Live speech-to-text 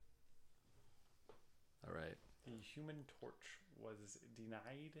Human Torch was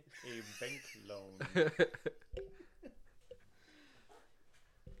denied a bank loan.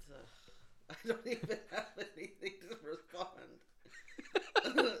 I don't even have anything to respond.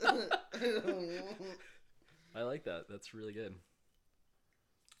 I like that. That's really good.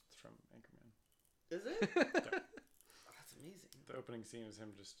 It's from Anchorman. Is it? Yeah. That's amazing. The opening scene is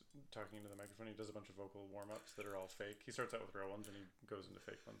him just talking into the microphone. He does a bunch of vocal warm-ups that are all fake. He starts out with real ones and he goes into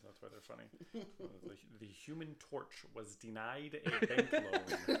fake ones. That's why they're funny. The Human Torch was denied a bank loan.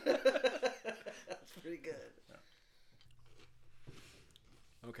 That's pretty good. Yeah.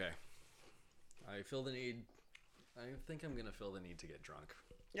 Okay. I feel the need. I think I'm going to feel the need to get drunk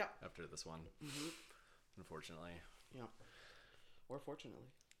Yeah. after this one. Mm-hmm. Unfortunately. Yeah. Or fortunately.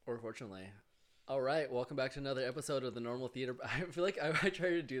 Or fortunately. All right, welcome back to another episode of the Normal Theater. I feel like I try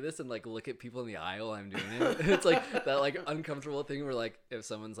to do this and like look at people in the aisle while I'm doing it. It's like that like uncomfortable thing where like if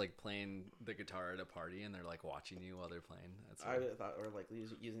someone's like playing the guitar at a party and they're like watching you while they're playing. That's I thought, or like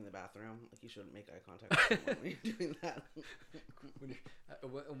using the bathroom. Like you shouldn't make eye contact with someone when you're doing that.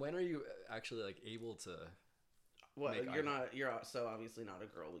 when are you actually like able to? Well, make you're so obviously not a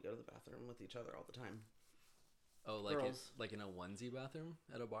girl. We go to the bathroom with each other all the time. Oh, like Girls. like in a onesie bathroom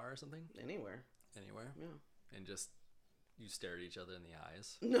at a bar or something? Anywhere. Anywhere? Yeah. And just you stare at each other in the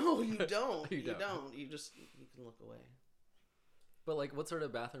eyes. No, you don't. You you don't. don't. You can look away. But like, what sort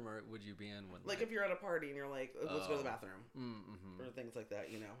of bathroom would you be in when? Like if you're at a party and you're like, let's go to the bathroom, Mm-hmm. or things like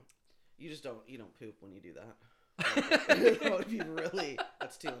that. You know, you just don't poop when you do that. That would be really.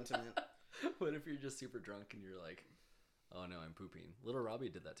 That's too intimate. What if you're just super drunk and you're like, oh no, I'm pooping? Little Robbie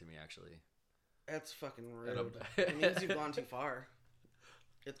did that to me actually. That's fucking rude. It means you've gone too far.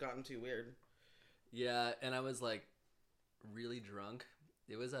 It's gotten too weird. Yeah, and I was like really drunk.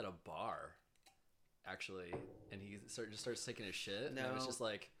 It was at a bar, actually, and he just starts taking a shit. And I was just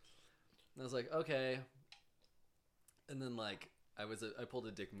like, I was like, okay. And then like I pulled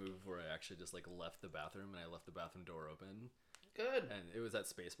a dick move where I actually just like left the bathroom and I left the bathroom door open. Good. And it was at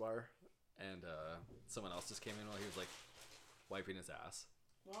Space Bar, and someone else just came in while he was like wiping his ass.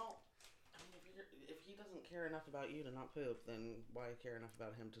 Well, I mean, if he doesn't care enough about you to not poop, then why care enough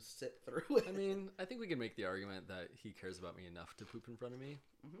about him to sit through it? I mean, I think we can make the argument that he cares about me enough to poop in front of me.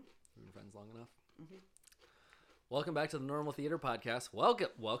 Mm-hmm. We've been friends long enough. Mm-hmm. Welcome back to the Normal Theater Podcast.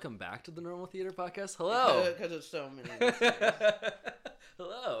 Welcome back to the Normal Theater Podcast. Hello. Because it's so many.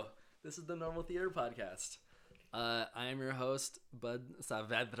 Hello. This is the Normal Theater Podcast. I am your host, Bud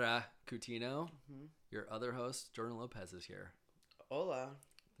Saavedra Coutinho. Mm-hmm. Your other host, Jordan Lopez, is here. Hola,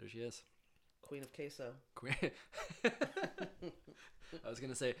 There she is. Queen of Queso. Queen. I was going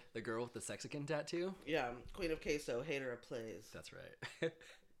to say the girl with the Sexican tattoo. Yeah, Queen of Queso, hater of plays. That's right.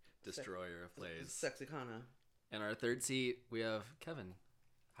 Destroyer of plays. Sexicana. And our third seat, we have Kevin.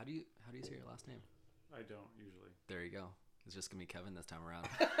 How do you say your last name? I don't usually. There you go. It's just going to be Kevin this time around.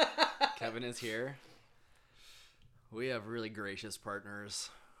 Kevin is here. We have really gracious partners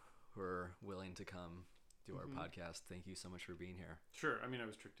who are willing to come do our podcast. Thank you so much for being here. Sure. I mean, I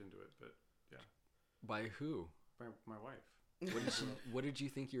was tricked into it, but yeah. By who? By my wife. What did you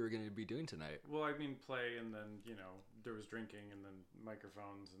think you were going to be doing tonight? Well, I mean, play, and then, there was drinking, and then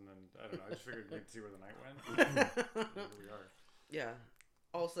microphones, and then, I don't know, I just figured we'd see where the night went. Here we are. Yeah.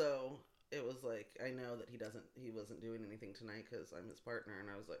 Also, it was like, I know that he wasn't doing anything tonight because I'm his partner, and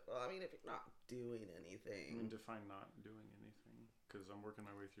I was like, well, I mean, if you're not doing anything. I mean, define not doing anything, because I'm working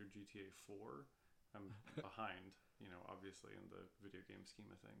my way through GTA 4. I'm behind, obviously in the video game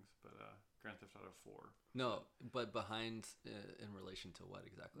scheme of things, but Grand Theft Auto 4. No, but behind in relation to what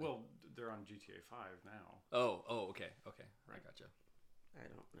exactly? Well, they're on GTA 5 now. Oh, okay. Right. I gotcha. I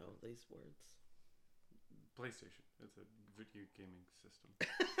don't know these words. PlayStation. It's a video gaming system.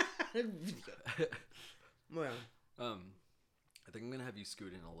 Well, I think I'm gonna have you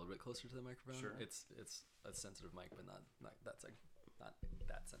scoot in a little bit closer to the microphone. Sure. It's a sensitive mic, but not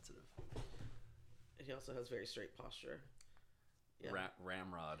that sensitive. he also has very straight posture. Yeah.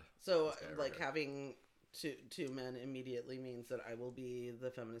 Ramrod. So, This guy over like, here. having two men immediately means that I will be the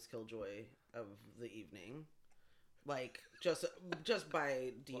feminist killjoy of the evening. Like, just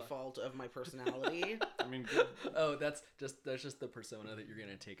by default of my personality. I mean, good. Oh, that's just the persona that you're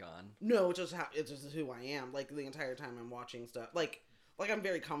gonna take on. No, it's just who I am. Like, the entire time I'm watching stuff. Like I'm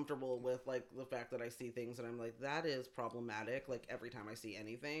very comfortable with, like, the fact that I see things and I'm like, that is problematic. Like, every time I see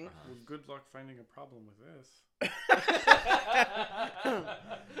anything. Well, good luck finding a problem with this.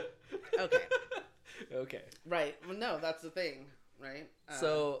 Okay. Okay. Right. Well, no, that's the thing. Right?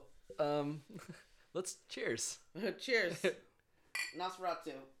 So, let's cheers. Cheers.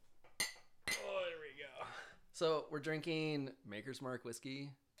 Nosferatu. Oh, there we go. So we're drinking Maker's Mark whiskey.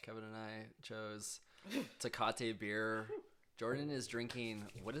 Kevin and I chose Tecate beer. Jordan is drinking,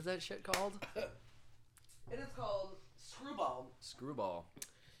 what is that shit called? It is called Screwball. Screwball.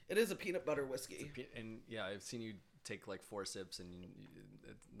 It is a peanut butter whiskey. And yeah, I've seen you take like 4 sips and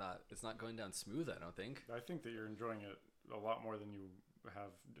it's not going down smooth, I don't think. I think that you're enjoying it a lot more than you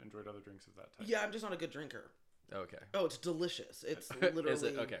have enjoyed other drinks of that type. Yeah, I'm just not a good drinker. Okay. Oh, it's delicious. It's literally... Is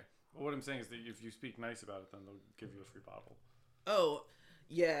it? Okay. Well, what I'm saying is that if you speak nice about it, then they'll give you a free bottle. Oh,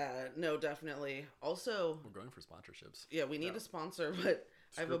 yeah. No, definitely. Also... We're going for sponsorships. Yeah, we need a sponsor, but...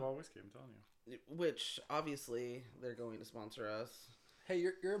 Screwball whiskey, I'm telling you. Which, obviously, they're going to sponsor us. Hey,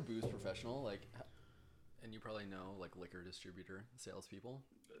 you're a booze professional, like... And you probably know, like, liquor distributor, salespeople.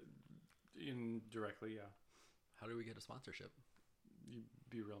 Indirectly, yeah. How do we get a sponsorship? You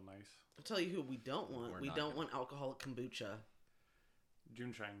be real nice. I'll tell you who we don't want. We don't want alcoholic kombucha.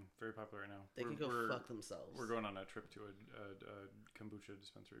 Juneshine, very popular right now. They can go fuck themselves. We're going on a trip to a kombucha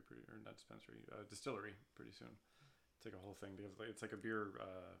dispensary, distillery pretty soon. It's like a whole thing. It's like a beer,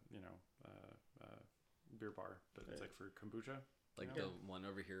 beer bar, but it's like for kombucha. Like the one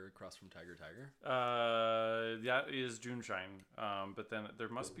over here across from Tiger. That is Juneshine. But then there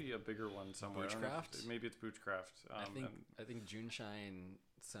must be a bigger one somewhere. Boochcraft? Maybe it's Boochcraft. I think Juneshine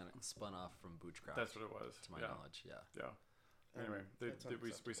spun off from Boochcraft. That's what it was. To my knowledge, yeah. Yeah. Anyway,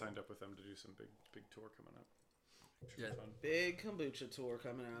 we signed up with them to do some big tour coming up. Should be fun. Big kombucha tour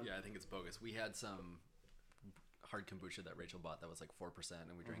coming up. Yeah, I think it's bogus. We had some hard kombucha that Rachel bought that was like 4%,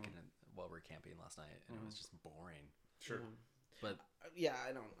 and we drank it while we were camping last night, and it was just boring. Sure. But yeah,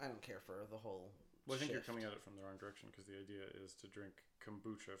 I don't care for the whole. Well, I think shift. you're coming at it from the wrong direction because the idea is to drink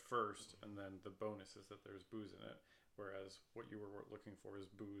kombucha first, and then the bonus is that there's booze in it. Whereas what you were looking for is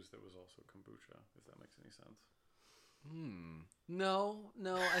booze that was also kombucha. If that makes any sense. No.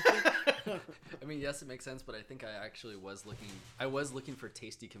 I think. I mean, yes, it makes sense, but I think I actually was looking. I was looking for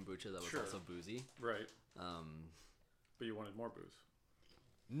tasty kombucha that was also boozy. Right. But you wanted more booze.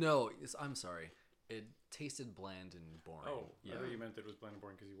 No, I'm sorry. It tasted bland and boring. Oh, yeah. I thought you meant that it was bland and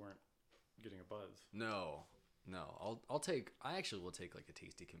boring because you weren't getting a buzz. No. I actually will take like a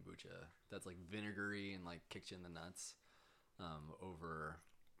tasty kombucha that's like vinegary and like kicks you in the nuts. Over.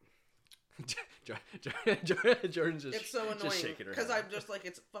 Jordan's just, it's so annoying because I'm just like,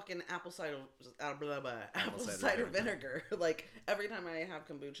 it's fucking apple cider vinegar. Like every time I have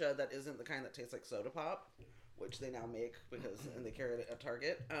kombucha that isn't the kind that tastes like soda pop, which they now make and they carry it at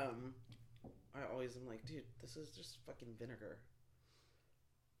Target. I always am like, dude, this is just fucking vinegar.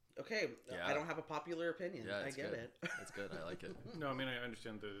 Okay, yeah. I don't have a popular opinion. Yeah, I get it. It's good. I like it. No, I mean, I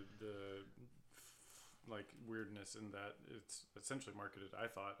understand the like weirdness in that it's essentially marketed, I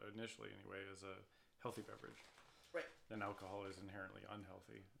thought initially anyway, as a healthy beverage. Right. And alcohol is inherently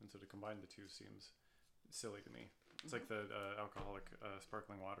unhealthy, and so to combine the two seems silly to me. It's like the alcoholic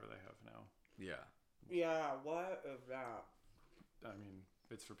sparkling water they have now. Yeah. Yeah. What is that? I mean,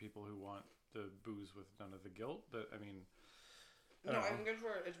 it's for people who want the booze with none of the guilt. But I mean, I think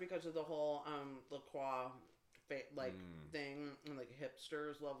it's because of the whole La Croix thing, and like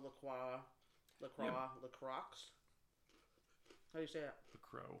hipsters love La Croix. La Croix. How do you say it? The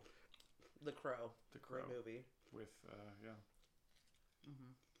Crow. The Crow. The Crow movie with yeah.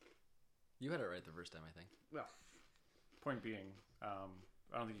 You had it right the first time, I think. Yeah. Point being, I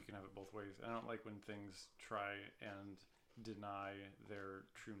don't think you can have it both ways. I don't like when things try and deny their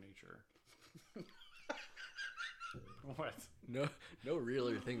true nature. What? No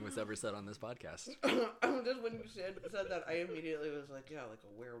realer thing was ever said on this podcast. Just when you said that, I immediately was like, yeah, like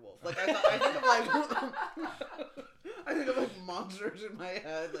a werewolf. Like I think of like monsters in my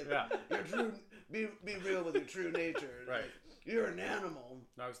head. Like, yeah. Your true, be real with your true nature. Right. Like, you're an animal.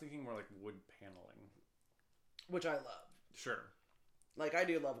 No, I was thinking more like wood paneling, which I love. Sure. Like I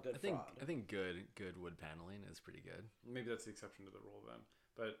do love a good fraud. I think good wood paneling is pretty good. Maybe that's the exception to the rule then.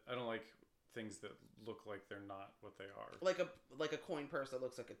 But I don't like things that look like they're not what they are. Like a coin purse that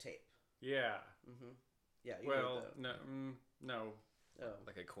looks like a tape. Yeah. Mm-hmm. Yeah. No. Oh.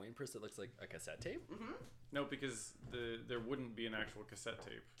 Like a coin purse that looks like a cassette tape? Mm-hmm. No, because there wouldn't be an actual cassette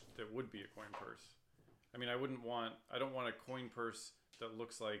tape that would be a coin purse. I mean, I don't want a coin purse that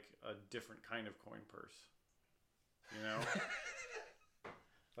looks like a different kind of coin purse. You know?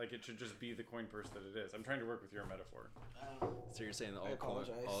 Like, it should just be the coin purse that it is. I'm trying to work with your metaphor. So you're saying that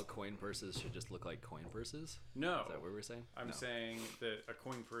all coin purses should just look like coin purses? No. Is that what we're saying? I'm saying that a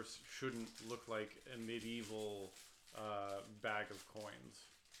coin purse shouldn't look like a medieval bag of coins.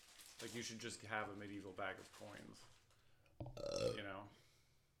 Like, you should just have a medieval bag of coins. You know?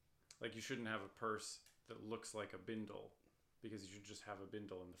 Like, you shouldn't have a purse that looks like a bindle, because you should just have a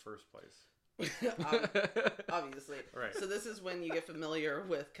bindle in the first place. Obviously. Right. So this is when you get familiar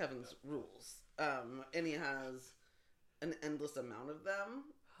with Kevin's rules. And he has an endless amount of them.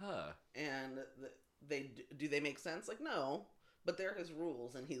 Huh. And do they make sense? Like, no. But they're his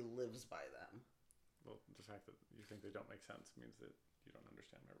rules, and he lives by them. Well, the fact that you think they don't make sense means that you don't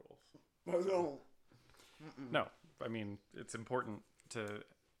understand my rules. I don't. No, I mean, it's important to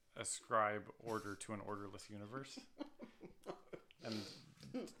ascribe order to an orderless universe. And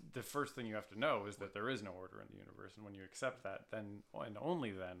the first thing you have to know is that there is no order in the universe. And when you accept that, then and only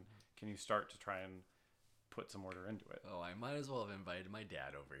then can you start to try and put some order into it. Oh, I might as well have invited my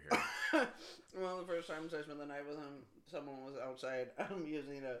dad over here. Well, the first time I spent the night with him, someone was outside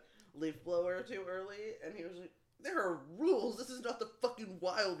using a leaf blower too early, and he was like, "There are rules. This is not the fucking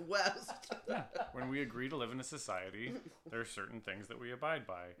Wild West." Yeah. When we agree to live in a society, there are certain things that we abide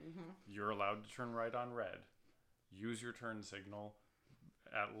by. Mm-hmm. You're allowed to turn right on red. Use your turn signal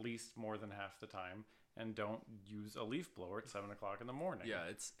at least more than half the time, and don't use a leaf blower at 7 o'clock in the morning. Yeah,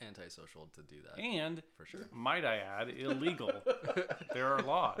 it's antisocial to do that. And, for sure, might I add, illegal. There are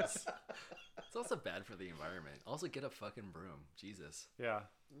laws. It's also bad for the environment. Also, get a fucking broom. Jesus. Yeah.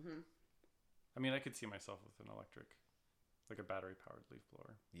 Mm-hmm. I mean, I could see myself with an electric, like a battery-powered leaf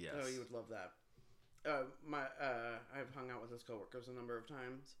blower. Yes. Oh, you would love that. I've hung out with his coworkers a number of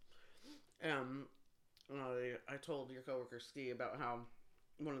times. I told your coworker Steve about how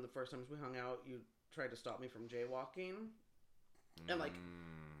one of the first times we hung out, you tried to stop me from jaywalking, and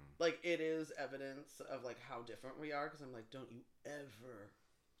like it is evidence of like how different we are. Because I'm like, don't you ever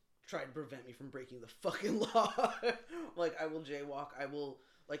try to prevent me from breaking the fucking law. Like, I will jaywalk. I will,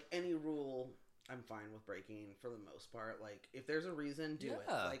 like, any rule I'm fine with breaking for the most part. Like, if there's a reason, do it.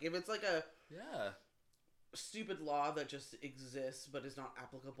 Like, if it's like a stupid law that just exists but is not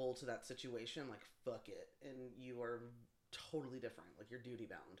applicable to that situation, like, fuck it. And you are totally different. Like, you're duty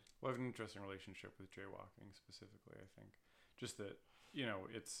bound. Well, I have an interesting relationship with jaywalking specifically, I think. Just that, you know,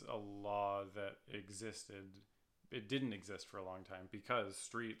 it's a law that existed. It didn't exist for a long time because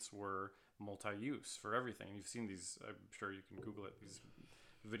streets were multi-use for everything. You've seen these, I'm sure you can Google it, these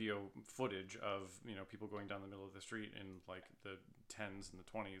video footage of, you know, people going down the middle of the street in like the 10s and the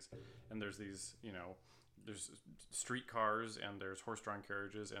 20s. And there's these, you know, there's street cars and there's horse-drawn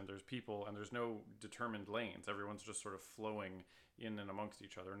carriages and there's people and there's no determined lanes. Everyone's just sort of flowing in and amongst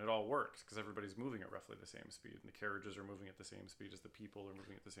each other, and it all works because everybody's moving at roughly the same speed, and the carriages are moving at the same speed as the people are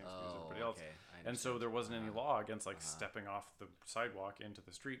moving at the same speed as everybody else. And so there wasn't any law against like stepping off the sidewalk into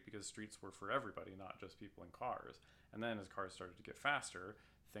the street because streets were for everybody, not just people in cars. And then as cars started to get faster,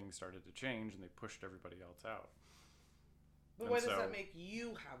 things started to change and they pushed everybody else out. But why does that make you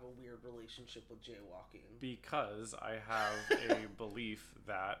have a weird relationship with jaywalking? Because I have a belief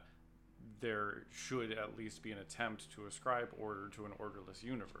that there should at least be an attempt to ascribe order to an orderless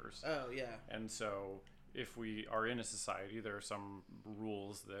universe. Oh, yeah. And so if we are in a society, there are some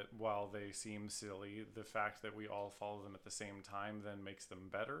rules that, while they seem silly, the fact that we all follow them at the same time then makes them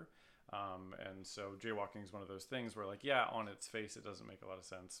better. And so jaywalking is one of those things where, like, yeah, on its face, it doesn't make a lot of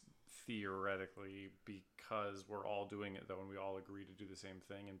sense theoretically because we're all doing it, though, and we all agree to do the same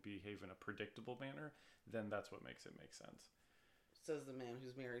thing and behave in a predictable manner, then that's what makes it make sense. Says the man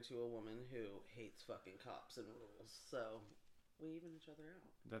who's married to a woman who hates fucking cops and rules. So we even each other out.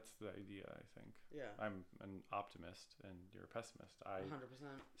 That's the idea, I think. Yeah. I'm an optimist and you're a pessimist. I 100%.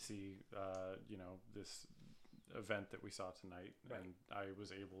 see, you know, this event that we saw tonight, right. And I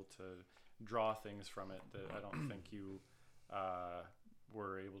was able to draw things from it that I don't think you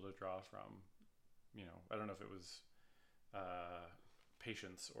were able to draw from. You know, I don't know if it was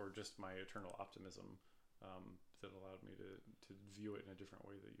patience or just my eternal optimism that allowed me to view it in a different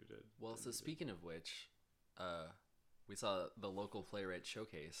way that you did. Well, so speaking of which, we saw the local playwright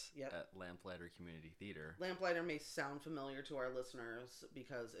showcase at Lamplighter Community Theater. Lamplighter may sound familiar to our listeners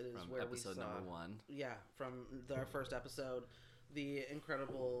because it is from where episode we saw number 1. Yeah, from our first episode, the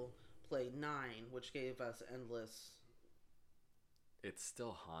incredible play 9, which gave us endless. It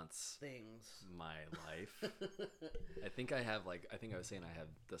still haunts things my life. I think I was saying I have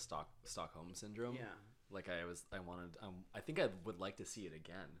the Stockholm syndrome. Yeah. Like I think I would like to see it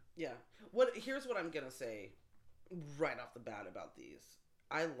again. Yeah. Here's what I'm gonna say right off the bat about these.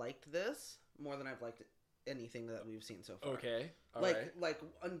 I liked this more than I've liked anything that we've seen so far. Okay.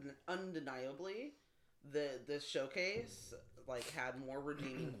 Undeniably, this showcase had more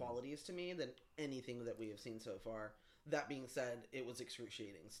redeeming qualities to me than anything that we have seen so far. That being said, it was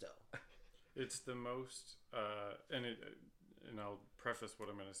excruciating still. It's the most, and I'll preface what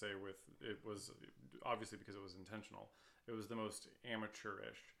I'm going to say with, it was obviously because it was intentional. It was the most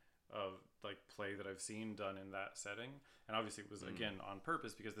amateurish of like play that I've seen done in that setting. And obviously it was again on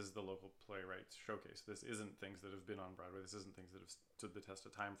purpose because this is the local playwrights showcase. This isn't things that have been on Broadway. This isn't things that have stood the test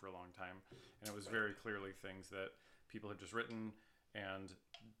of time for a long time. And it was very clearly things that people had just written, and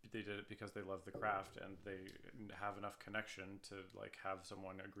they did it because they love the craft and they have enough connection to like have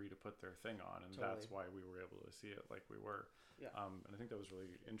someone agree to put their thing on, and that's why we were able to see it like we were. And I think that was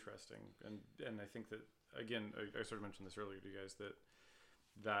really interesting, and I think that again, I sort of mentioned this earlier to you guys,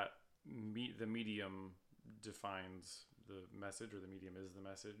 that the medium defines the message, or the medium is the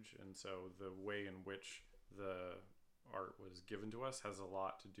message, and so the way in which the art was given to us has a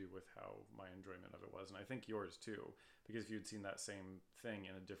lot to do with how my enjoyment of it was, and I think yours too, because if you'd seen that same thing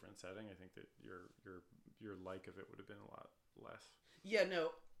in a different setting, I think that your like of it would have been a lot less. Yeah, no,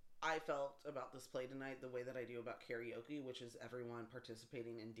 I felt about this play tonight the way that I do about karaoke, which is everyone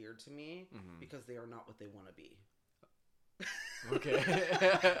participating endeared to me because they are not what they want to be. Okay.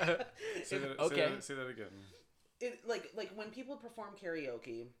 Say that again. It like when people perform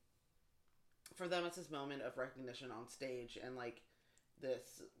karaoke, for them it's this moment of recognition on stage and like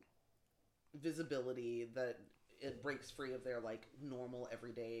this visibility that it breaks free of their like normal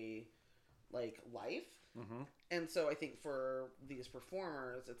everyday like life. And so I think for these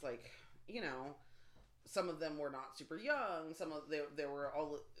performers, it's like, you know, some of them were not super young, some of they were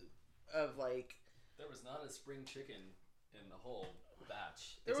all of like, there was not a spring chicken in the whole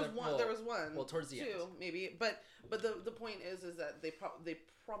batch. There was one. Well, towards the two, end, maybe. But the point is that they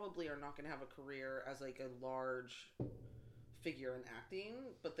probably are not going to have a career as like a large figure in acting,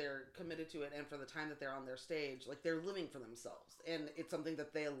 but they're committed to it, and for the time that they're on their stage, like they're living for themselves, and it's something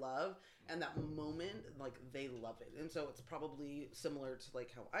that they love, and that moment, like they love it. And so it's probably similar to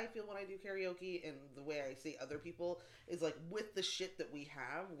like how I feel when I do karaoke, and the way I see other people is like, with the shit that we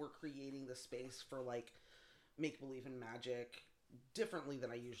have, we're creating the space for like make believe and magic differently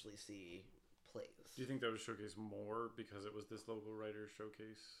than I usually see plays. Do you think that was showcased more because it was this local writer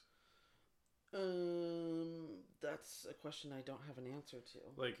showcase? That's a question I don't have an answer to.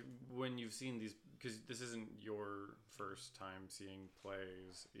 Like, when you've seen these, because this isn't your first time seeing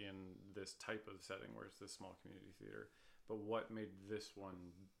plays in this type of setting where it's this small community theater, but what made this one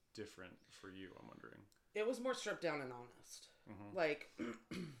different for you, I'm wondering? It was more stripped down and honest. Like,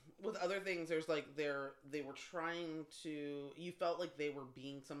 with other things, there's like, they were trying to, you felt like they were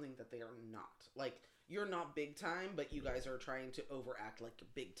being something that they are not. Like, you're not big time, but you guys are trying to overact like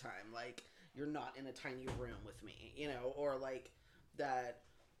big time. Like, you're not in a tiny room with me, you know, or like that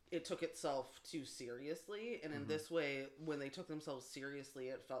it took itself too seriously. And in this way, when they took themselves seriously,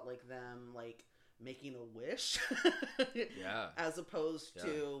 it felt like them like making a wish as opposed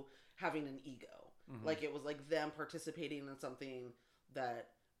to having an ego. Like, it was like them participating in something that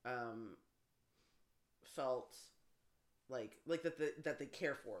felt like that they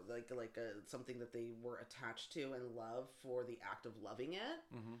care for, like something that they were attached to and love for the act of loving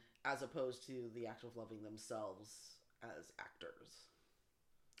it, as opposed to the act of loving themselves as actors.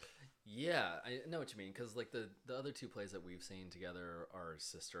 Yeah, I know what you mean, because like the other two plays that we've seen together are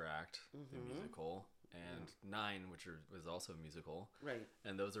Sister Act, the musical, and Nine, which was also a musical, right?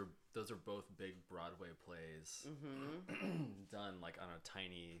 And those are both big Broadway plays done like on a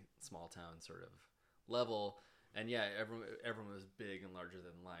tiny small town sort of level. And yeah, everyone was big and larger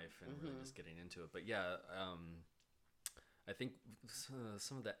than life, and really just getting into it. But yeah, I think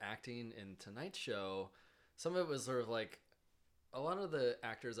some of the acting in tonight's show, some of it was sort of like, a lot of the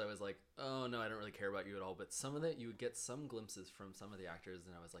actors I was like, oh no, I don't really care about you at all. But some of it, you would get some glimpses from some of the actors,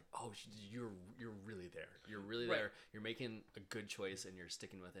 and I was like, oh, you're really there. You're really there. You're making a good choice, and you're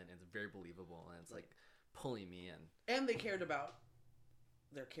sticking with it, and it's very believable, and it's like pulling me in. And they cared about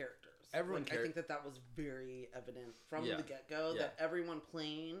their characters. Everyone cared. I think that was very evident from the get-go, that everyone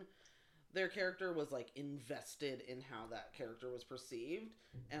playing their character was like invested in how that character was perceived,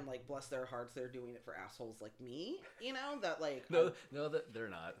 and like, bless their hearts, they're doing it for assholes like me, you know, that like no, they're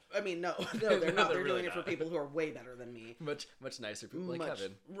not. I mean, no, they're not. They're really doing it for people who are way better than me, much nicer people like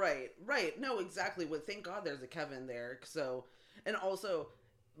Kevin. Right. No, exactly. Well, thank God there's a Kevin there. So, and also,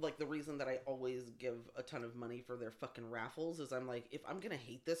 like, the reason that I always give a ton of money for their fucking raffles is I'm like, if I'm gonna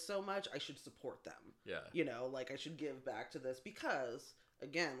hate this so much, I should support them. Yeah. You know, like, I should give back to this, because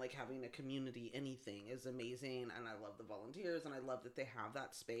again, like, having a community anything is amazing, and I love the volunteers, and I love that they have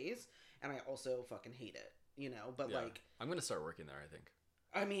that space, and I also fucking hate it, you know, but like, I'm gonna start working there, I think.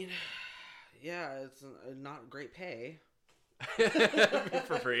 I mean, yeah, it's not great pay.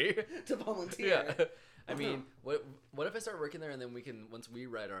 For free? To volunteer. Yeah. I mean, what if I start working there, and then we can, once we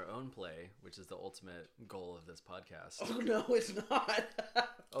write our own play, which is the ultimate goal of this podcast. Oh, no, it's not.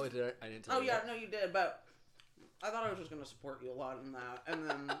 Oh, I didn't tell you. Oh, yeah, no, you did, but I thought I was just gonna support you a lot in that, and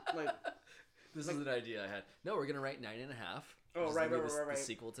then like this is an idea I had. No, we're gonna write 9.5. Oh, right. The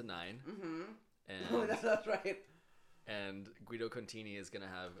sequel to 9. Mm-hmm. And That's right. And Guido Contini is gonna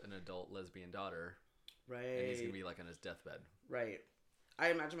have an adult lesbian daughter. Right. And he's gonna be like on his deathbed. Right. I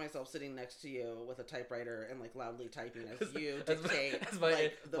imagine myself sitting next to you with a typewriter and like loudly typing as you dictate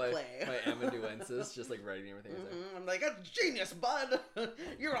the play. My amanuensis, just like writing everything. Mm-hmm. I'm like, that's genius, bud.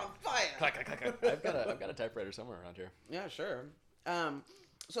 You're on fire. Clack, clack, clack, clack. I've got a typewriter somewhere around here. Yeah, sure.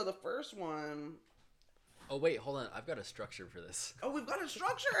 So the first one. Oh wait, hold on. I've got a structure for this. Oh, we've got a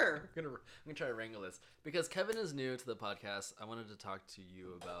structure. I'm gonna try to wrangle this because Kevin is new to the podcast. I wanted to talk to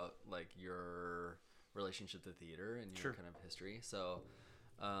you about like your relationship to theater and your kind of history. So,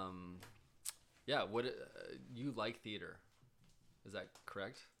 yeah, you like theater? Is that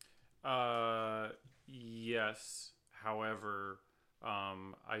correct? Yes. However,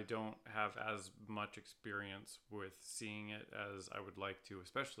 I don't have as much experience with seeing it as I would like to,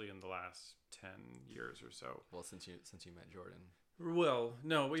 especially in the last 10 years or so. Well, since you met Jordan. Well,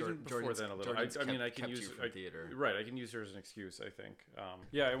 no, even before Jordan's, then a little. I mean, I can use theater. Right, I can use her as an excuse. I think.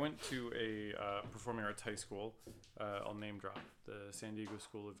 Yeah, I went to a performing arts high school. I'll name drop the San Diego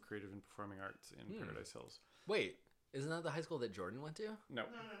School of Creative and Performing Arts in Paradise Hills. Wait, isn't that the high school that Jordan went to? No. No.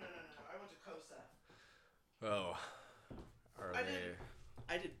 I went to COSA. Oh.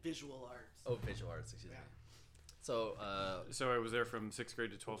 I did visual arts. Oh, visual arts. Excuse me. So I was there from 6th grade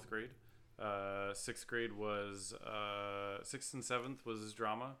to 12th grade. 6th grade was 6th and 7th was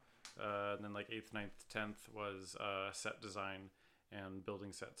drama, and then like 8th, 9th, 10th was set design and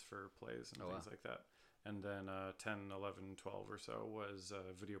building sets for plays and things like that. And then 10, 11, 12 or so was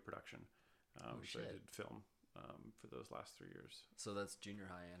video production. So I did film for those last 3 years. So that's junior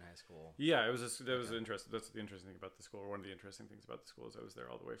high and high school. Yeah, that was interesting. That's the interesting thing about the school. Or one of the interesting things about the school is I was there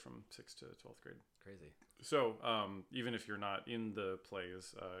all the way from 6th to 12th grade. Crazy. So even if you're not in the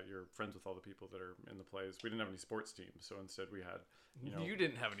plays, you're friends with all the people that are in the plays. We didn't have any sports teams, so instead we had, You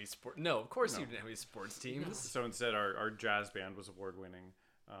didn't have any sport. No, of course you didn't have any sports teams. No. So instead, our jazz band was award winning.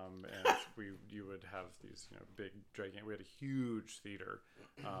 And you would have these big gigantic. We had a huge theater,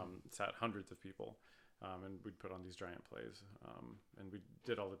 sat hundreds of people. And we'd put on these giant plays, and we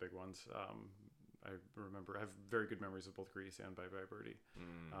did all the big ones. I have very good memories of both Grease and Bye Bye Birdie,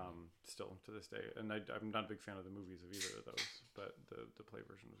 still to this day. And I'm not a big fan of the movies of either of those, but the play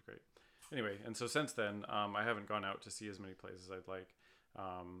version was great. Anyway, and so since then, I haven't gone out to see as many plays as I'd like.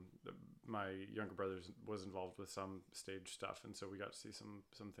 My younger brother was involved with some stage stuff, and so we got to see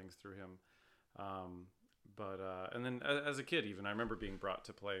some things through him. But and then as a kid, even I remember being brought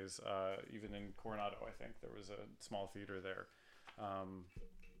to plays. Even in Coronado, I think there was a small theater there.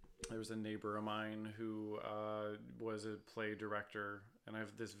 There was a neighbor of mine who was a play director, and I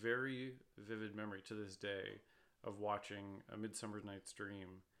have this very vivid memory to this day of watching A Midsummer Night's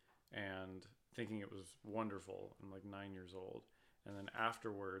Dream and thinking it was wonderful. I'm like 9 years old. And then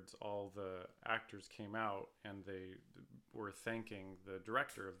afterwards, all the actors came out and they were thanking the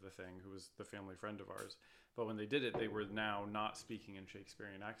director of the thing, who was the family friend of ours. But when they did it, they were now not speaking in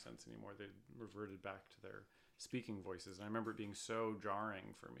Shakespearean accents anymore. They reverted back to their speaking voices. And I remember it being so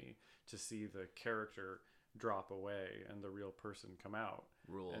jarring for me to see the character drop away and the real person come out.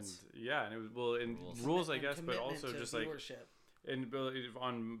 Rules. And yeah, and it was rules, I guess, but also just like viewership. And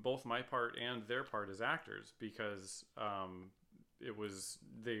on both my part and their part as actors, because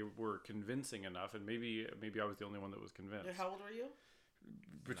they were convincing enough, and maybe I was the only one that was convinced. How old were you?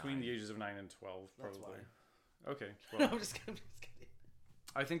 Between the ages of 9 and 12, probably. That's why. Okay. Well, I'm just kidding.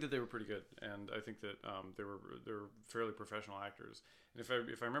 I think that they were pretty good, and I think that they were fairly professional actors. And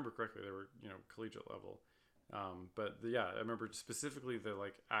if I remember correctly, they were collegiate level. But I remember specifically the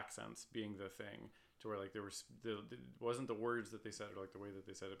like accents being the thing, to where like it wasn't the words that they said or like the way that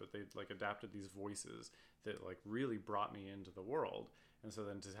they said it, but they like adapted these voices that like really brought me into the world. And so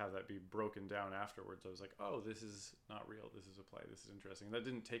then to have that be broken down afterwards, I was like, oh, this is not real. This is a play. This is interesting. And that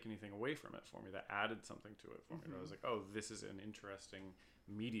didn't take anything away from it for me. That added something to it for me. And I was like, oh, this is an interesting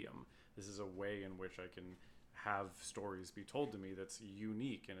medium. This is a way in which I can have stories be told to me that's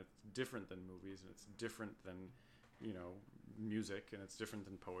unique, and it's different than movies, and it's different than music, and it's different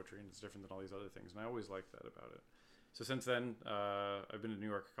than poetry, and it's different than all these other things. And I always liked that about it. So since then, I've been to New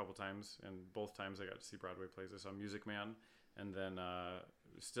York a couple times, and both times I got to see Broadway plays. I saw Music Man, and then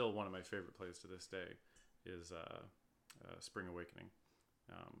still one of my favorite plays to this day is Spring Awakening.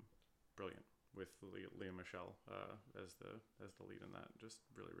 Brilliant, with Leah Michelle as the lead in that. Just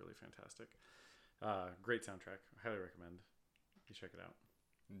really, really fantastic. Great soundtrack. I highly recommend you check it out.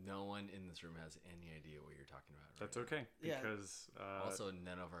 No one in this room has any idea what you're talking about. That's okay, because also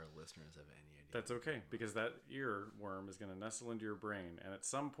none of our listeners have any idea. That's okay, because that earworm is going to nestle into your brain, and at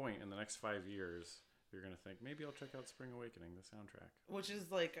some point in the next 5 years, you're going to think, maybe I'll check out Spring Awakening, the soundtrack. Which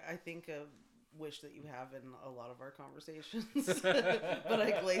is like, I think, a wish that you have in a lot of our conversations, but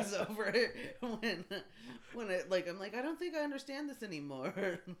I glaze over it when it, like, I'm like, I don't think I understand this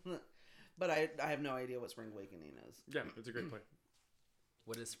anymore. But I have no idea what Spring Awakening is. Yeah, it's a great play.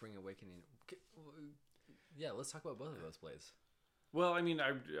 What is Spring Awakening? Yeah, let's talk about both of those plays. Well, I mean,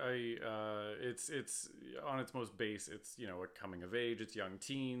 it's on its most base. It's, you know, a coming of age. It's young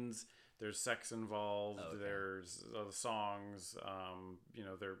teens. There's sex involved. Oh, okay. There's songs. You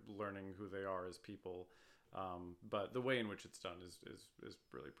know, they're learning who they are as people. But the way in which it's done is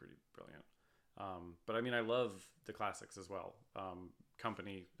really pretty brilliant. But I mean, I love the classics as well.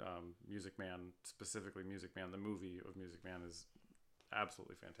 Company, Music Man, specifically Music Man. The movie of Music Man is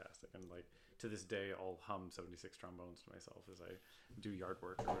absolutely fantastic, and like to this day I'll hum 76 trombones to myself as I do yard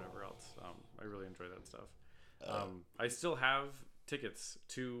work or whatever else. I really enjoy that stuff. I still have tickets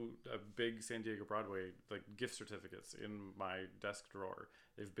to a big San Diego Broadway, like gift certificates, in my desk drawer.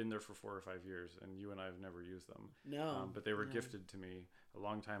 They've been there for 4 or 5 years, and you and I have never used them. No, but they were gifted to me a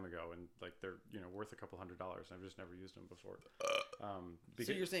long time ago, and like they're, you know, worth a couple $100, and I've just never used them before.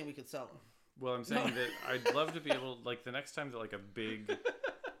 So you're saying we could sell them? Well, I'm saying that I'd love to be able, like, the next time that, like, a big...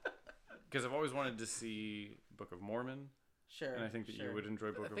 Because I've always wanted to see Book of Mormon. Sure. And I think that you would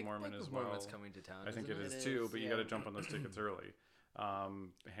enjoy Book of Mormon as well. Mormon's coming to town. I think it is too, but you got to jump on those tickets early.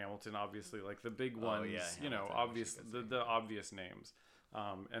 Hamilton, obviously, like, the big ones, you know, obvious, the obvious names.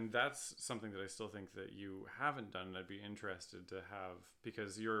 And that's something that I still think that you haven't done, and I'd be interested to have,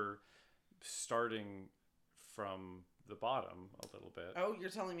 because you're starting from the bottom a little bit. Oh, you're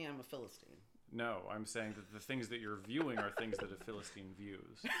telling me I'm a Philistine? No, I'm saying that the things that you're viewing are things that a Philistine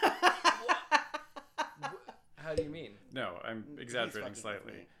views. How do you mean? No, I'm exaggerating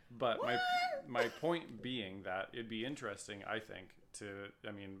slightly. But my point being that it'd be interesting, I think, to,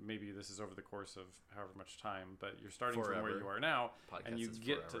 I mean, maybe this is over the course of however much time, but you're starting from where you are now, and you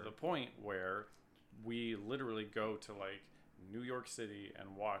get to the point where we literally go to, like, New York City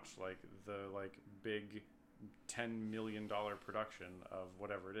and watch, like, the, like, big $10 million production of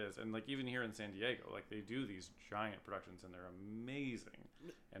whatever it is. And, like, even here in San Diego, like, they do these giant productions, and they're amazing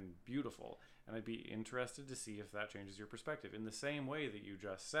and beautiful. And I'd be interested to see if that changes your perspective, in the same way that you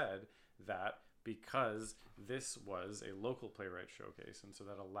just said that, because this was a local playwright showcase, and so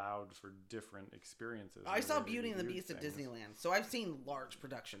that allowed for different experiences. I saw Beauty and the Beast at Disneyland, so I've seen large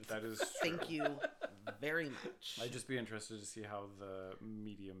productions. That is Thank you very much. I'd just be interested to see how the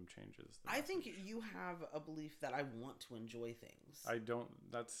medium changes. I think you have a belief that I want to enjoy things. I don't.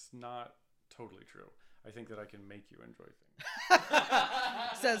 That's not totally true. I think that I can make you enjoy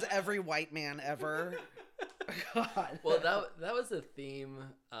things. Says every white man ever. God. Well, that was the theme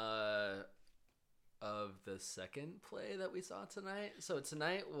of the second play that we saw tonight. So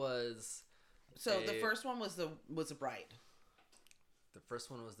tonight was... So the first one was the Bride. The first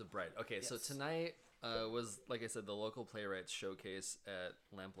one was the Bride. Okay, yes. So tonight was, like I said, the local playwrights showcase at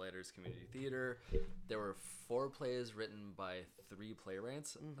Lamplighters Community Theater. There were 4 plays written by 3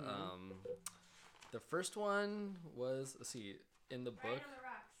 playwrights. Mm-hmm. The first one was, let's see, in the book...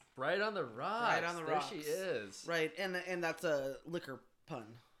 Bride on the Rocks. Bride on the Rocks. There she is. Right, and that's a liquor pun.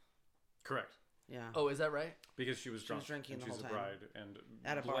 Correct. Yeah. Oh, is that right? Because she was drunk, drinking and the she's whole a time. bride, and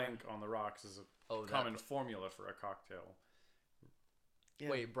At a blank on the rocks is a common formula for a cocktail. Yeah.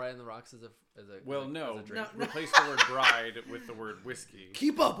 Wait, Bride on the Rocks is a well, no. As a drink. No. Replace the word bride with the word whiskey.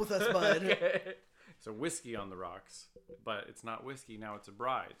 Keep up with us, bud. Okay. So whiskey on the rocks, but it's not whiskey, now it's a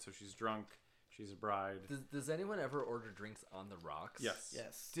bride. So she's drunk, she's a bride. Does anyone ever order drinks on the rocks? Yes.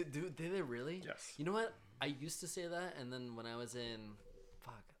 Yes. Do they really? Yes. You know what? I used to say that, and then when I was in,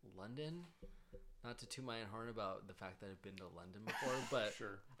 London, not to toot my own horn about the fact that I've been to London before, but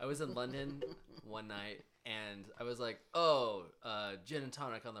Sure. I was in London one night, and I was like, gin and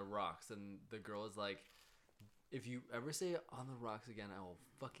tonic on the rocks, and the girl was like, if you ever say on the rocks again, I will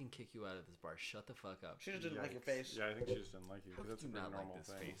fucking kick you out of this bar. Shut the fuck up. She just didn't like your face. Yeah, I think she just didn't like you. How That's a could you pretty not normal like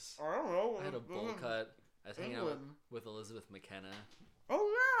this thing. face? I don't know. I had a bowl cut. I was hanging out with Elizabeth McKenna. Oh,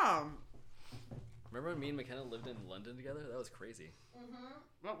 yeah. Remember when me and McKenna lived in London together? That was crazy.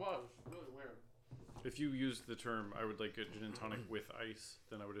 Mm-hmm. That was really weird. If you used the term, I would like a gin and tonic with ice,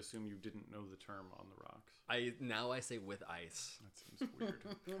 then I would assume you didn't know the term on the rocks. Now I say with ice. That seems weird.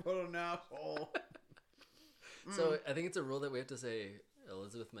 What an asshole. So I think it's a rule that we have to say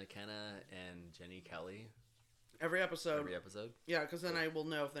Elizabeth McKenna and Jenny Kelly. Every episode. Yeah, because then I will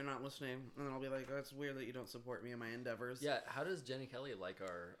know if they're not listening, and then I'll be like, oh, it's weird that you don't support me in my endeavors. Yeah, how does Jenny Kelly like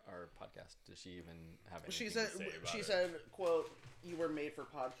our podcast? Does she even have anything She said, to say about she it? said, quote, you were made for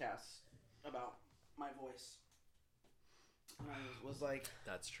podcasts about my voice. And I was like,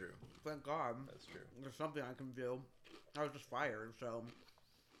 that's true. Thank God. That's true. There's something I can do. I was just fired, so.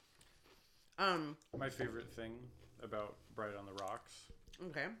 My favorite thing about Bright on the Rocks.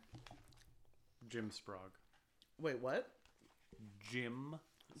 Okay. Jim Sprague. Wait, what? Jim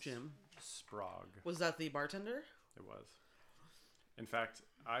Sprague. Was that the bartender? It was. In fact,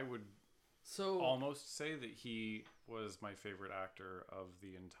 I would So almost say that he was my favorite actor of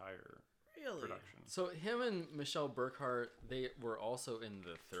the entire Really? production. So him and Michelle Burkhart, they were also in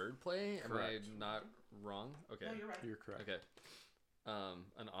the third play. Correct. Am I not wrong? Okay. No, you're right. You're correct. Okay.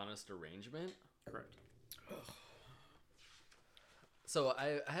 An Honest Arrangement. Correct. So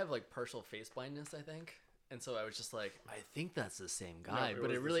I have like partial face blindness, I think. And so I was just like, I think that's the same guy, No, but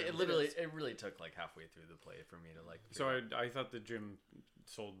was it the same. really took like halfway through the play for me to like. So I thought that Jim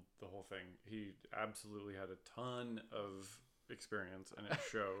sold the whole thing. He absolutely had a ton of experience, and it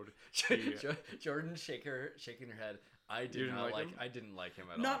showed. Jordan shaking her head. I didn't like him? I didn't like him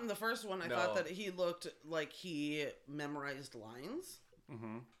at all. Not in the first one. I No. thought that he looked like he memorized lines.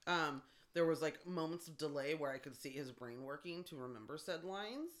 Mm-hmm. There was like moments of delay where I could see his brain working to remember said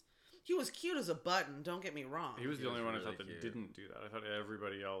lines. He was cute as a button. Don't get me wrong. He was the only one I really thought that cute. didn't do that. I thought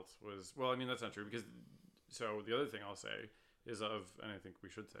everybody else was. Well, I mean that's not true because. So the other thing I'll say is and I think we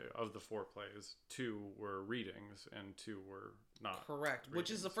should say, of the 4 plays, 2 were readings and 2 were not. Correct.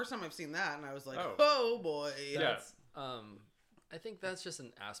 Which is the first time I've seen that, and I was like, Oh. oh boy. Yeah. I think that's just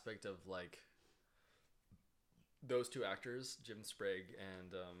an aspect of like those 2 actors, Jim Sprague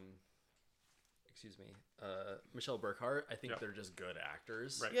and Michelle Burkhart. I think Yep. they're just good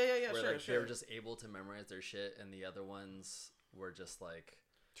actors. Right. Yeah, Where sure, like sure. they were just able to memorize their shit, and the other ones were just like,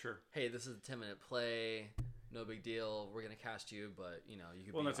 Sure. hey, this is a 10-minute play. No big deal. We're gonna cast you, but you know you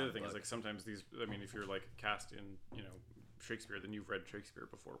could. Well, be and that's the on other thing is book. like sometimes these. I mean, if you're like cast in Shakespeare, then you've read Shakespeare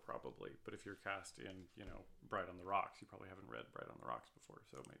before probably. But if you're cast in Bride on the Rocks, you probably haven't read Bride on the Rocks before,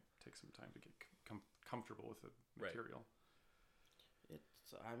 so it might take some time to get comfortable with the Right. material.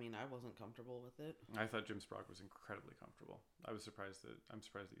 I mean, I wasn't comfortable with it. I thought Jim Sprague was incredibly comfortable. I'm surprised that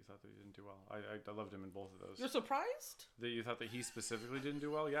you thought that he didn't do well. I loved him in both of those. You're surprised? That you thought that he specifically didn't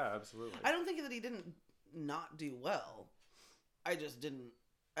do well? Yeah, absolutely. I don't think that he didn't not do well. I just didn't.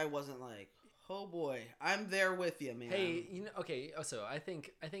 I wasn't like, oh boy, I'm there with you, man. Hey, okay. So I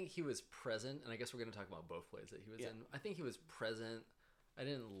think he was present, and I guess we're gonna talk about both plays that he was in. I think he was present. I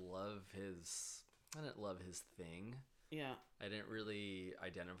didn't love his thing. Yeah. I didn't really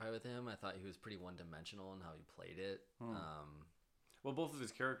identify with him. I thought he was pretty one-dimensional in how he played it. Well, both of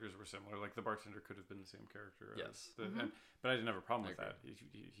his characters were similar. Like the bartender could have been the same character. Yes. But I didn't have a problem with I that.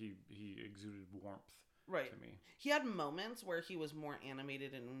 He exuded warmth Right. to me. He had moments where he was more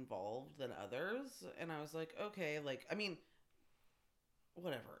animated and involved than others, and I was like, okay, like, I mean,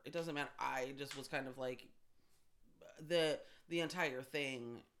 whatever. It doesn't matter. I just was kind of like, the entire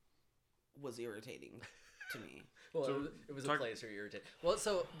thing was irritating to me. Well, So, it was talk- a place where you're irritated. Well,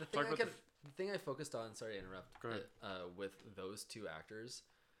 so the thing Talk about the thing I focused on, sorry to interrupt, Go ahead. with those 2 actors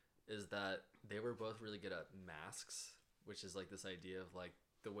is that they were both really good at masks, which is like this idea of like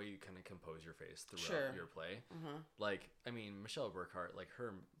the way you kind of compose your face throughout your play. Like, I mean, Michelle Burkhart, like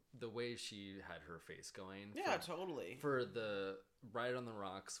the way she had her face going. Yeah, totally. For the Bride on the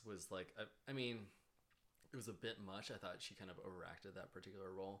Rocks was like, I mean, it was a bit much. I thought she kind of overacted that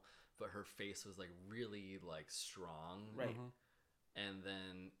particular role, but her face was like really like strong. Right. And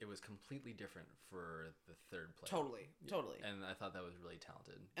then it was completely different for the third play. Totally. And I thought that was really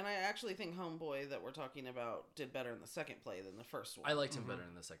talented. And I actually think Homeboy that we're talking about did better in the second play than the first one. I liked him better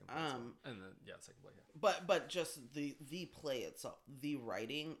in the second play. Second play. Yeah. But just the play itself, the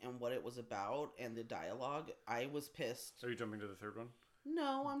writing and what it was about, and the dialogue, I was pissed. Are you jumping to the third one?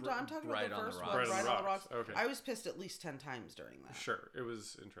 No, I'm talking about Bride the on the first Rocks. one. Bride on the Bride on the Rocks. Rocks. Okay. I was pissed at least 10 times during that. Sure, it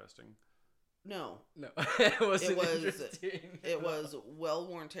was interesting. No, No, it wasn't it was interesting. it was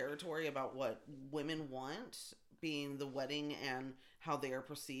well-worn territory about what women want, being the wedding and how they are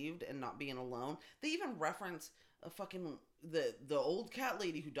perceived and not being alone. They even reference a fucking the old cat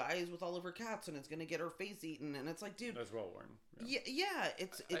lady who dies with all of her cats and is gonna get her face eaten, and it's like, dude, That's well worn. yeah,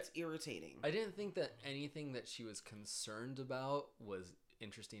 it's irritating. I didn't think that anything that she was concerned about was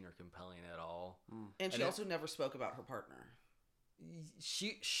interesting or compelling at all. And she also never spoke about her partner.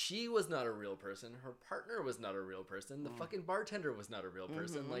 She was not a real person. Her partner was not a real person. The fucking bartender was not a real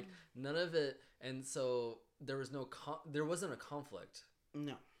person. Like none of it. And so there was there wasn't a conflict.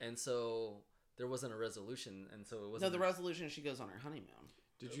 No. And so there wasn't a resolution, and so it wasn't. No, the resolution she goes on her honeymoon.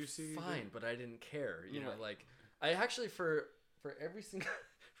 Did you see? Fine, but I didn't care. You know, Right. like I actually for every single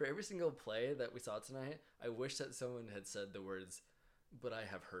for every single play that we saw tonight, I wish that someone had said the words, "But I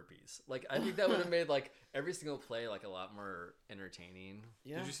have herpes." Like I think that would have made like every single play like a lot more entertaining.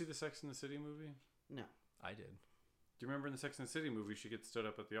 Yeah. Did you see the Sex and the City movie? No. I did. Do you remember in the Sex and the City movie, she gets stood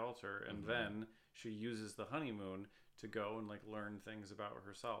up at the altar, and then she uses the honeymoon to go and like learn things about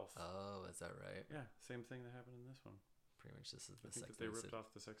herself. Oh, is that right? Yeah, same thing that happened in this one. Pretty much this is I the think Sex that they and the ripped City.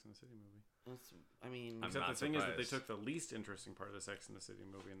 off the Sex and the City movie. That's, I mean, I'm Except not the thing is that they surprised. took the least interesting part of the Sex and the City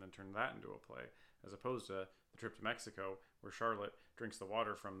movie and then turned that into a play, as opposed to the trip to Mexico, where Charlotte drinks the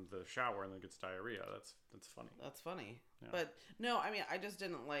water from the shower and then gets diarrhea. That's funny. that's funny. Yeah. But no, I mean, I just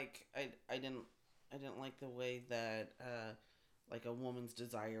didn't like. I didn't like the way that like a woman's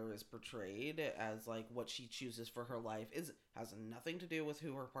desire is portrayed as like what she chooses for her life has nothing to do with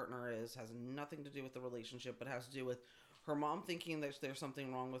who her partner is, has nothing to do with the relationship, but has to do with her mom thinking that there's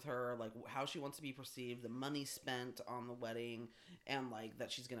something wrong with her, like how she wants to be perceived, the money spent on the wedding, and like that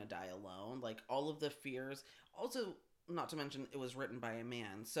she's gonna die alone, like all of the fears. Also, not to mention it was written by a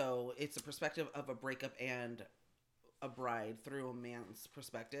man, so it's a perspective of a breakup and a bride through a man's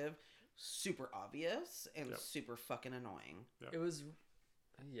perspective. Super obvious and Yep. super fucking annoying. It was,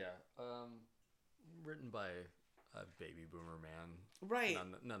 written by a baby boomer man, Right.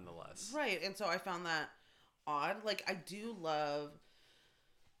 nonetheless. Right. And so I found that odd. Like I do love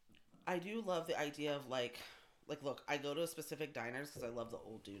the idea of like look, I go to specific diners because I love the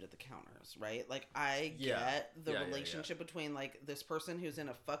old dude at the counters, right? Like I get the relationship between like this person who's in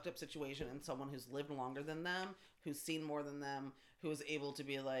a fucked up situation and someone who's lived longer than them, who's seen more than them, who is able to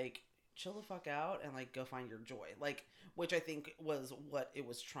be like, chill the fuck out and like go find your joy, like, which I think was what it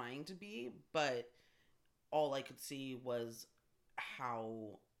was trying to be, but all I could see was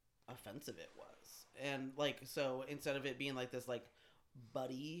how offensive it was. And like, so instead of it being like this like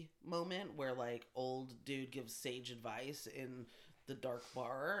buddy moment where like old dude gives sage advice in the dark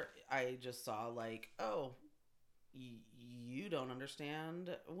bar, I just saw like, oh, you don't understand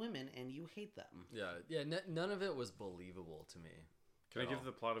women and you hate them. None of it was believable to me. Can I give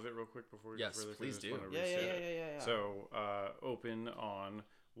the plot of it real quick before we Yes, go further? please do. Yeah. So, open on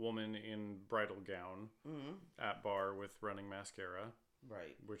woman in bridal gown at bar with running mascara.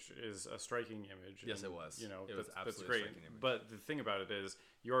 Right. Which is a striking image. Yes, and, it was. You know, It was that's absolutely a great. striking image. But the thing about it is,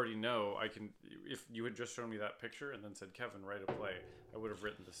 you already know if you had just shown me that picture and then said, Kevin, write a play, I would have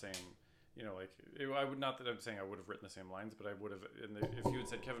written the same, you know, like, I would, not that I'm saying I would have written the same lines, but I would have, if you had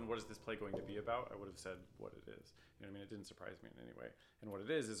said, Kevin, what is this play going to be about? I would have said what it is. You know what I mean? It didn't surprise me in any way. And what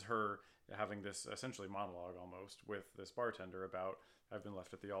it is her having this essentially monologue almost with this bartender about, I've been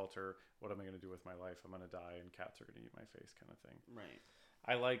left at the altar, what am I going to do with my life? I'm going to die and cats are going to eat my face kind of thing. Right.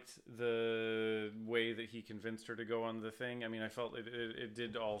 I liked the way that he convinced her to go on the thing. I mean, I felt it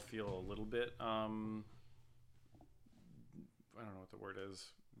did all feel a little bit, I don't know what the word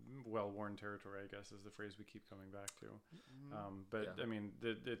is, well-worn territory, I guess, is the phrase we keep coming back to. But yeah. I mean,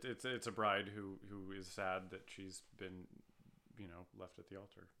 it's a bride who is sad that she's been, you know, left at the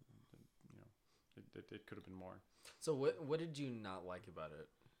altar. You know, it could have been more. So what did you not like about it?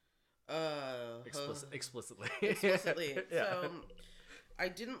 Explicitly. Explicitly. Yeah. So I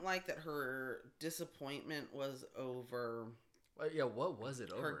didn't like that her disappointment was over. Yeah, what was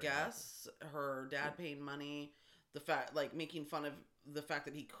it over? Her guests, her dad paying money, the fact, like, making fun of the fact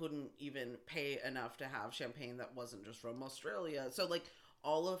that he couldn't even pay enough to have champagne that wasn't just from Australia. So, like,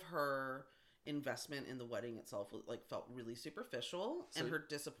 all of her investment in the wedding itself was, like, felt really superficial, and her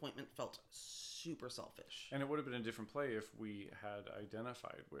disappointment felt super selfish. And it would have been a different play if we had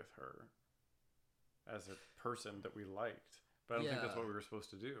identified with her as a person that we liked. But I don't think that's what we were supposed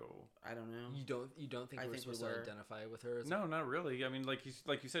to do. I don't know. You don't think we were supposed to identify with her? No, not really. I mean, like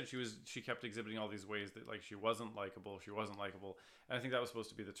you said, she kept exhibiting all these ways that like she wasn't likable. And I think that was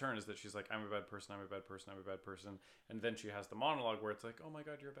supposed to be the turn, is that she's like, I'm a bad person, I'm a bad person, I'm a bad person. And then she has the monologue where it's like, oh my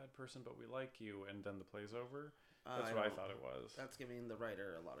God, you're a bad person, but we like you. And then the play's over. That's what I thought it was. That's giving the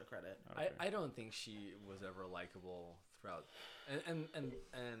writer a lot of credit. Okay. I don't think she was ever likable throughout. And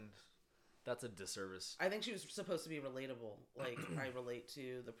that's a disservice. I think she was supposed to be relatable. Like, I relate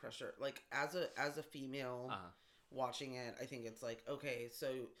to the pressure. Like, as a female watching it, I think it's like, okay, so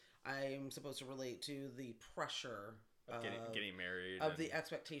I'm supposed to relate to the pressure of getting married, of the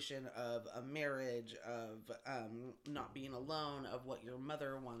expectation of a marriage, of not being alone, of what your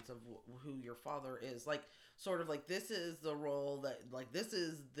mother wants, of who your father is. Like, sort of like, this is the role that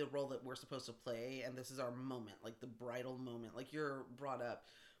we're supposed to play, and this is our moment, like the bridal moment. Like, you're brought up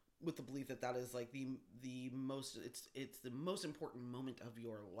with the belief that is like the most, it's the most important moment of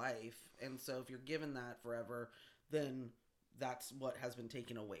your life. And so if you're given that forever, then that's what has been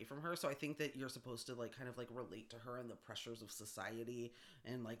taken away from her. So I think that you're supposed to like kind of like relate to her and the pressures of society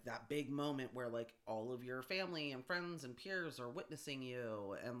and like that big moment where like all of your family and friends and peers are witnessing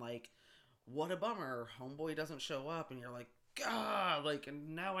you, and like what a bummer homeboy doesn't show up, and you're like, God, like,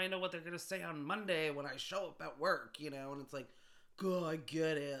 and now I know what they're gonna say on Monday when I show up at work, you know. And it's like, God, I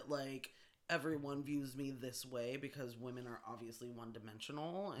get it, like everyone views me this way because women are obviously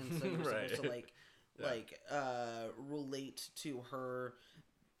one-dimensional, and so you're Right. supposed to like Yeah. relate to her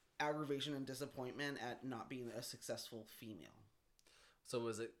aggravation and disappointment at not being a successful female. So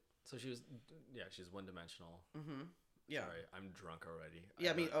was it? So she was. Yeah, she's one-dimensional. Mm-hmm. Yeah. Sorry, I'm drunk already.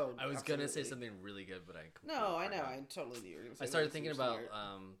 Yeah, I was gonna say absolutely. something really good, but I No, I know. forgot. I totally knew you were gonna say I started that, so thinking you're about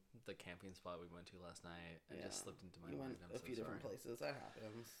smart. the camping spot we went to last night. It Yeah. just slipped into my You mind. went I'm a so few different sorry. places. That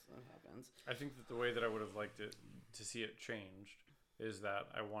happens. That happens. I think that the way that I would have liked it to see it changed is that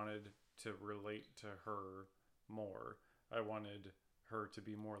I wanted to relate to her more. I wanted her to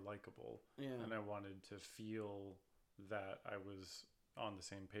be more likable, Yeah. and I wanted to feel that I was on the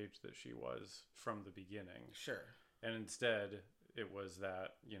same page that she was from the beginning. Sure. And instead, it was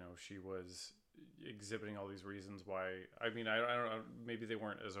that, you know, she was exhibiting all these reasons why. I mean, I don't know, maybe they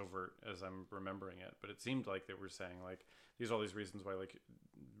weren't as overt as I'm remembering it, but it seemed like they were saying, like, all these reasons why, like,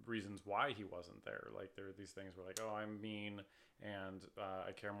 reasons why he wasn't there. Like, there are these things where, like, oh, I'm mean, and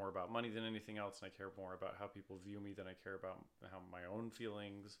I care more about money than anything else, and I care more about how people view me than I care about how my own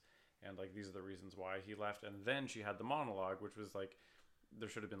feelings. And, like, these are the reasons why he left. And then she had the monologue, which was, like, there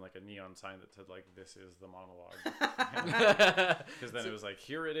should have been like a neon sign that said like, this is the monologue, because then it was like,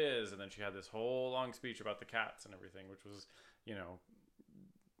 here it is. And then she had this whole long speech about the cats and everything, which was, you know,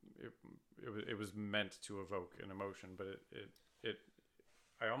 it was meant to evoke an emotion, but it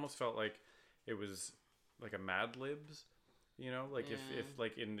I almost felt like it was like a Mad Libs, you know, like if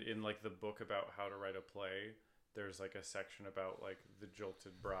like in like the book about how to write a play, there's like a section about like the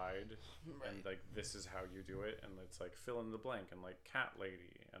jilted bride, Right. and like this is how you do it, and it's like fill in the blank, and like cat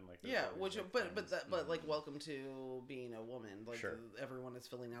lady, and like there's Yeah, all these, which like, but things. like welcome to being a woman. Like Sure. everyone is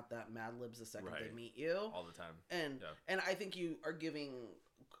filling out that Mad Libs the second Right. they meet you. all the time. And Yeah. and I think you are giving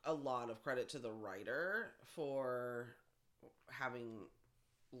a lot of credit to the writer for having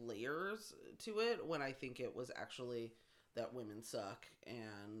layers to it, when I think it was actually that women suck,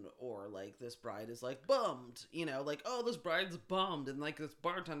 and or like this bride is like bummed, you know, like, oh, this bride's bummed, and like this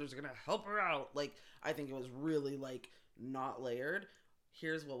bartender's gonna help her out. Like, I think it was really like not layered.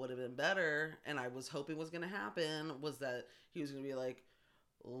 Here's what would have been better, and I was hoping was gonna happen, was that he was gonna be like,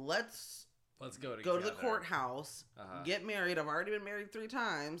 let's Let's go to the courthouse, Uh-huh. get married. I've already been married 3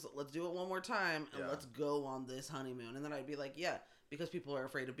 times. Let's do it one more time, and Yeah. let's go on this honeymoon. And then I'd be like, yeah, because people are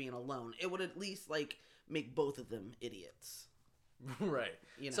afraid of being alone. It would at least like make both of them idiots. Right.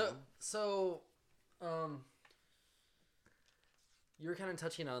 You know. So, you were kind of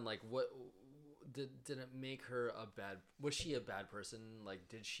touching on like what did it make her a bad? Was she a bad person? Like,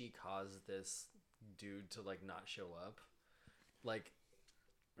 did she cause this dude to like not show up? Like,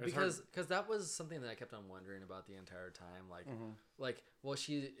 It's hard- because that was something that I kept on wondering about the entire time. Like, well,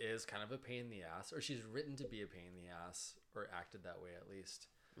 she is kind of a pain in the ass, or she's written to be a pain in the ass, or acted that way at least.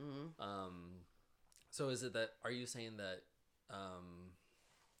 Mm-hmm. So is it that? Are you saying that? God,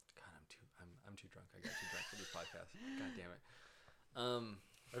 I'm too drunk. I got too drunk for this podcast. God damn it.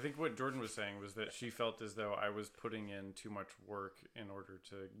 I think what Jordan was saying was that she felt as though I was putting in too much work in order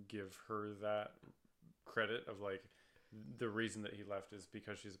to give her that credit of like, the reason that he left is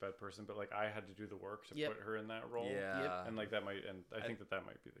because she's a bad person, but like I had to do the work to Yep. put her in that role. Yeah. And like that might, and I think that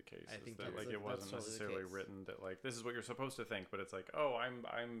might be the case. I is think that that's- like it that's wasn't totally the necessarily case. written that like this is what you're supposed to think, but it's like, oh,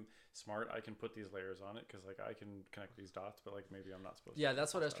 I'm smart. I can put these layers on it because like I can connect these dots, but like maybe I'm not supposed to. Yeah,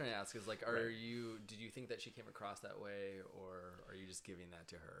 that's what I was connect trying to ask. Is like, Right. did you think that she came across that way, or are you just giving that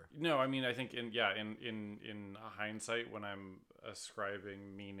to her? No, I mean, I think in hindsight, when I'm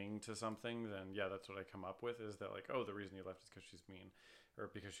ascribing meaning to something, then yeah, that's what I come up with, is that like, oh, the reason you left is because she's mean, or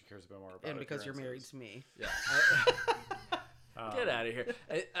because she cares a bit more about And because you're married appearances. to me. Yeah. Get out of here.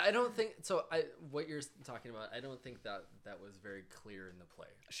 I don't think so. What you're talking about, I don't think that was very clear in the play.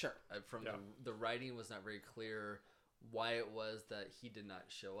 Sure. From Yeah. the writing was not very clear why it was that he did not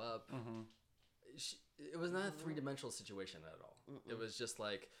show up. It was not a 3-dimensional situation at all. It was just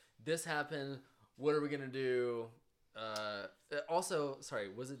like, this happened. What are we gonna do? Also, sorry,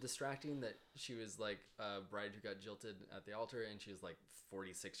 was it distracting that she was like a bride who got jilted at the altar and she was like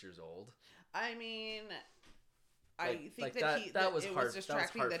 46 years old? I mean, I Like- think like that that was it hard- was that was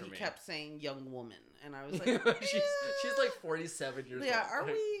distracting hard that for he me. kept saying young woman, and I was like, she's like 47 years yeah, old.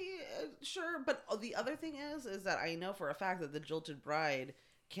 are we sure, but the other thing is that I know for a fact that the Jilted Bride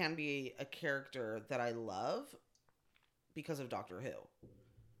can be a character that I love because of Doctor Who.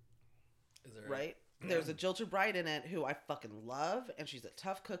 Is there right? There's a Jilted Bride in it who I fucking love, and she's a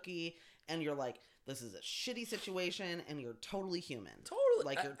tough cookie, and you're like, this is a shitty situation, and you're totally human. Totally.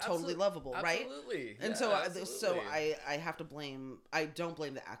 Like, you're totally lovable, right? Absolutely. And yeah, so I have to blame, I don't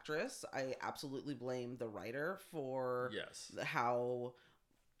blame the actress. I absolutely blame the writer for how,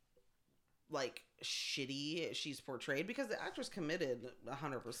 like, shitty she's portrayed, because the actress committed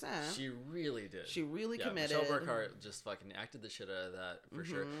 100%. She really did. She really committed. Michelle Burkhart just fucking acted the shit out of that for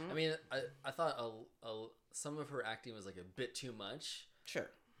sure. I mean, I thought some of her acting was like a bit too much.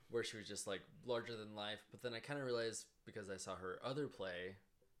 Sure. Where she was just like larger than life, but then I kind of realized, because I saw her other play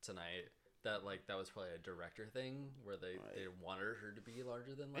tonight, that like that was probably a director thing where they wanted her to be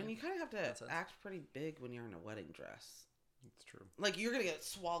larger than life. And you kind of have to act pretty big when you're in a wedding dress. It's true. Like, you're gonna get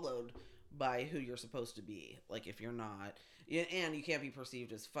swallowed by who you're supposed to be. Like, if you're not, and you can't be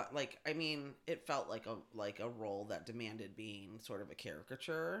perceived as fun. Like, I mean, it felt like a role that demanded being sort of a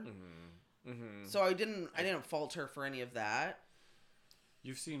caricature. So I didn't fault her for any of that.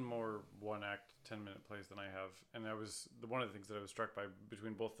 You've seen more one-act, 10-minute plays than I have, and that was one of the things that I was struck by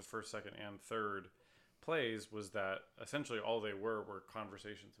between both the first, second, and third plays was that essentially all they were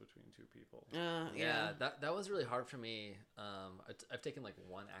conversations between two people. Yeah, that was really hard for me. I've taken like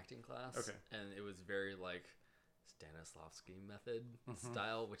one acting class, and it was very like Stanislavski method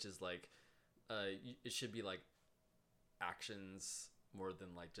style, which is like it should be like actions more than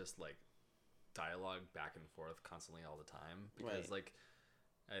like just like dialogue back and forth constantly all the time, because like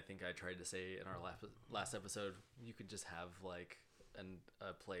I think I tried to say in our last episode, you could just have like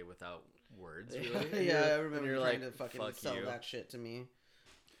a play without words. Really. I remember you're trying to fucking sell that shit to me.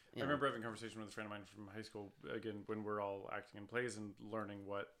 I remember having a conversation with a friend of mine from high school, again, when we're all acting in plays and learning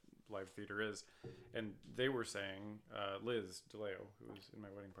what live theater is. And they were saying, Liz DeLeo, who was in my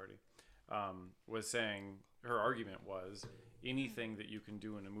wedding party, was saying, her argument was, anything that you can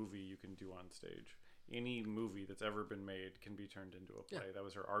do in a movie, you can do on stage. Any movie that's ever been made can be turned into a play. That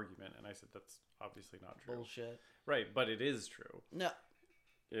was her argument. And I said, that's obviously not true. Bullshit. Right, but it is true. No.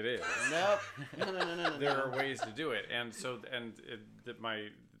 It is. Nope. No. There are ways to do it. And so,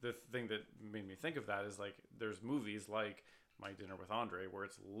 the thing that made me think of that is like, there's movies like My Dinner with Andre, where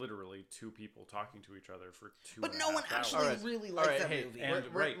it's literally two people talking to each other for 2.5 hours. But no one actually really likes that movie. And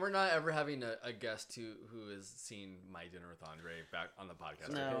we're not ever having a guest who has seen My Dinner with Andre back on the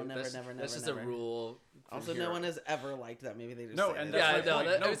podcast. No, okay? never. That's just a rule. Also, no one has ever liked that movie. They just no, say and that.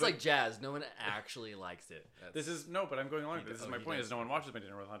 It's like jazz. No one actually likes it. But I'm going along. This is my point. Is no one watches My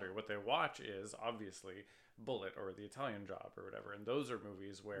Dinner with Andre. What they watch is obviously Bullet or The Italian Job or whatever, and those are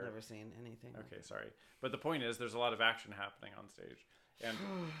movies where never seen anything. Okay, sorry, but the point is there's a lot of action happening on stage, and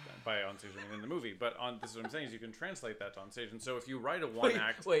by on stage I mean in the movie. But this is what I'm saying is you can translate that to on stage, and so if you write a one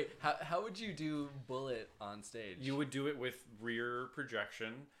act, how would you do Bullet on stage? You would do it with rear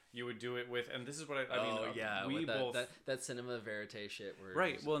projection. You would do it with, and this is what I mean. We both that cinema verite shit. Where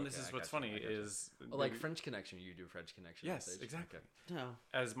right. Well, and this is what's funny is like French Connection. You do French Connection. Yes, on stage. exactly. Okay. No.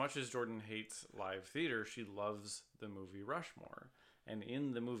 As much as Jordan hates live theater, she loves the movie Rushmore. And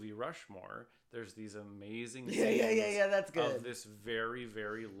in the movie Rushmore, there's these amazing scenes that's good. of this very,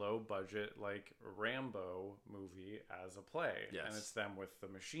 very low budget, like Rambo movie as a play. Yes. And it's them with the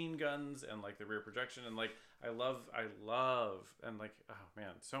machine guns and like the rear projection. And like, I love, and like, oh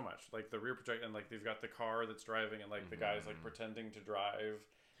man, so much. Like the rear projection, and like they've got the car that's driving and like the guy's like pretending to drive.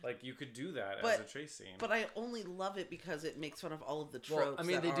 Like you could do that as a chase scene. But I only love it because it makes fun of all of the tropes. Well, I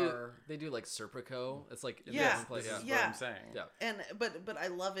mean, they do like Serpico. It's like this is what I'm saying. Yeah. And but I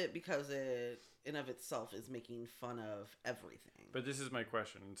love it because it in of itself is making fun of everything. But this is my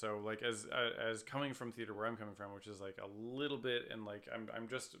question. So like as coming from theater where I'm coming from, which is like a little bit, and like I'm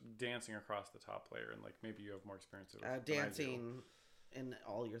just dancing across the top layer, and like maybe you have more experience with dancing in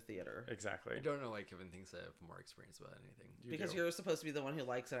all your theater. Exactly. I don't know why Kevin thinks I have more experience about anything. Because you're supposed to be the one who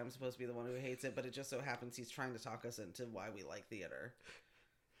likes it, I'm supposed to be the one who hates it, but it just so happens he's trying to talk us into why we like theater.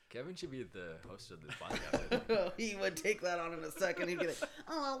 Kevin should be the host of this podcast. He would take that on in a second. He'd be like,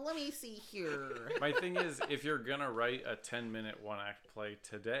 oh, let me see here. My thing is, if you're going to write a 10-minute one-act play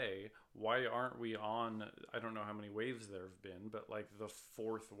today, why aren't we on, I don't know how many waves there have been, but like the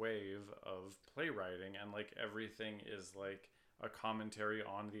fourth wave of playwriting, and like everything is like a commentary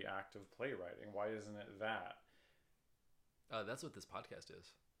on the act of playwriting. Why isn't it that? That's what this podcast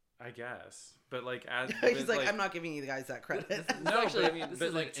is. I guess, but like as he's like, I'm not giving you guys that credit. No, actually, but I mean, this but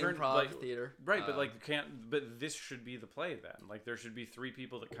is like improv theater, right? But like, but this should be the play then. Like, there should be 3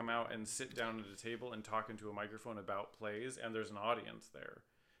 people that come out and sit down at a table and talk into a microphone about plays, and there's an audience there.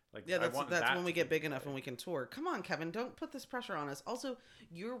 Like, Yeah, I want that's that when we to get be big the enough play. and we can tour. Come on, Kevin, don't put this pressure on us. Also,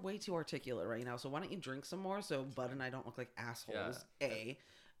 you're way too articulate right now, so why don't you drink some more so Bud and I don't look like assholes? Yeah. A,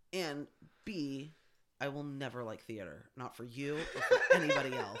 and B, I will never like theater, not for you or for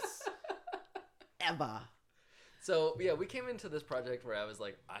anybody else, ever. So yeah, we came into this project where I was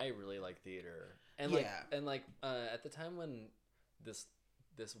like, I really like theater, and at the time when this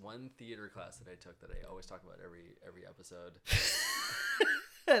one theater class that I took that I always talk about every episode,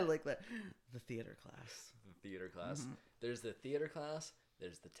 I like that. The theater class. the theater class. Mm-hmm. There's the theater class.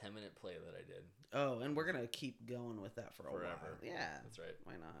 There's the 10-minute play that I did. Oh, and we're gonna keep going with that for a Forever. while. Yeah, That's right.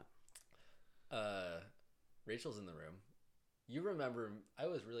 why not? Rachel's in the room. You remember I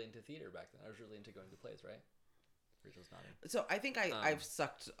was really into theater back then. I was really into going to plays, right? Rachel's nodding. So I think I've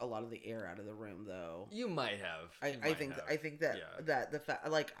sucked a lot of the air out of the room, though. You might have. I think that Yeah. that the fact,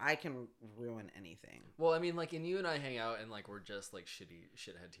 like, I can ruin anything. Well, I mean, like, and you and I hang out and like we're just like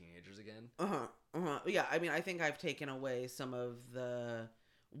shithead teenagers again. Yeah, I mean, I think I've taken away some of the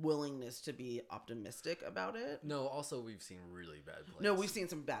willingness to be optimistic about it. No, also we've seen really bad plays. No, we've seen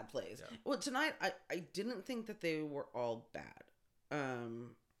some bad plays. Yeah. Well, tonight I didn't think that they were all bad.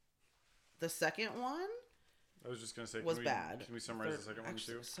 The second one I was just gonna say, was bad. Can we summarize the second one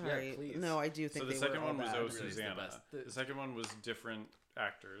too? Sorry, Yeah, please. no, I do think So the they second were all one was bad. Oh Really is the Susanna. best. The second one was different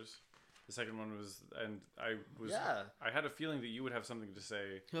actors. The second one was, and Yeah. I had a feeling that you would have something to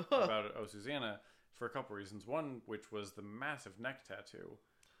say about Oh Susanna for a couple reasons. One, which was the massive neck tattoo.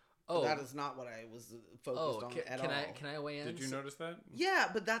 Oh, That is not what I was focused on at all. Can I weigh in? Did you notice that? Yeah,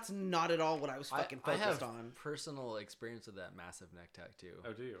 but that's not at all what I was fucking I focused have on. personal experience with that massive neck tattoo.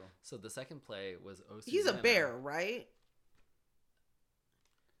 Oh, do you? So the second play was Oh He's a Susanna. bear, right?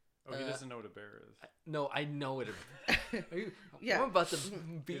 Oh, he doesn't know what a bear is. No, I know it. Yeah. I'm about to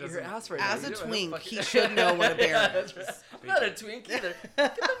beat your doesn't- ass right now. As a You don't twink, fucking- he should know what a bear That's is. right. I'm not a twink either.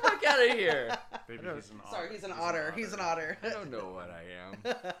 Get the fuck out of here. Baby, he's an otter. Sorry, he's an otter. He's an otter. I don't know what I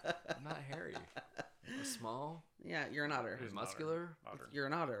am. I'm not hairy. I'm small, Yeah, you're an otter. He's an muscular, Otter. You're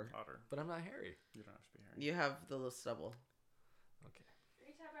an otter. Otter. but I'm not hairy. You don't have to be hairy. You have the little stubble. Okay. Are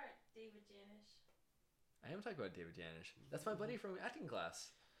you talking about David Janish? I am talking about David Janish. That's my buddy from acting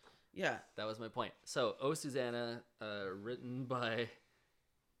class. Yeah. That was my point. So, Oh Susanna, written by...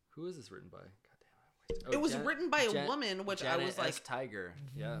 Who is this written by? God damn it. It was written by a woman, which I Janet was like, S. Tiger.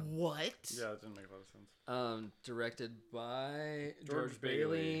 Yeah. what? Yeah, it didn't make a lot of sense. Directed by George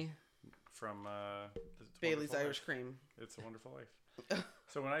Bailey. From It's a Bailey's Wonderful Irish Life. Cream. It's a Wonderful Life.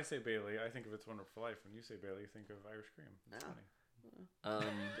 So when I say Bailey, I think of It's a Wonderful Life. When you say Bailey, think of Irish Cream. It's Oh.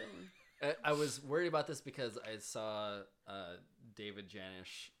 funny. I was worried about this because I saw David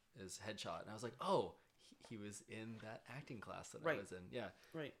Janish's headshot, and I was like, oh, he was in that acting class that I Right. was in. Yeah.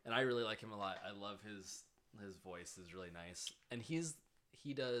 Right. And I really like him a lot. I love his voice is really nice. And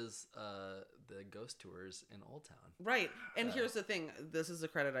he does the ghost tours in Old Town. Right. And here's the thing. This is the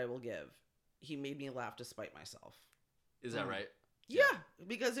credit I will give. He made me laugh despite myself. Is that right? Yeah,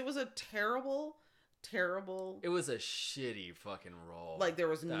 because it was a terrible. It was a shitty fucking role. Like, there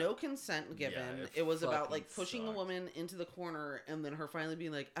was no consent given. Yeah, it was about, fucking like, pushing a sucked. woman into the corner and then her finally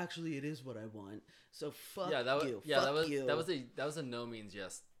being like, actually, it is what I want. So fuck yeah, that was you. yeah, fuck you. that was a no means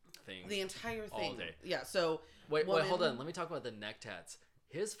yes thing. The entire all thing. day. Yeah, so... Wait, woman- hold on. Let me talk about the neck tats.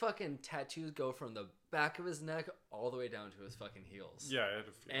 His fucking tattoos go from the back of his neck all the way down to his fucking heels. Yeah, I had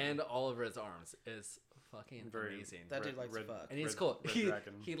a feeling. And all over his arms. It's fucking Very- amazing. That dude likes to fuck. And he's Red- cool. Red He,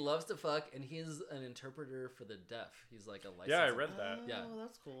 Dragon. he loves to fuck, and he's an interpreter for the deaf. He's like a licensed. Yeah, I read that. Oh, Yeah.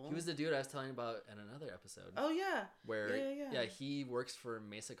 that's cool. He was the dude I was telling you about in another episode. Oh, yeah. Where Yeah. he works for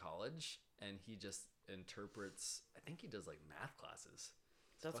Mesa College, and he just interprets. I think he does like math classes.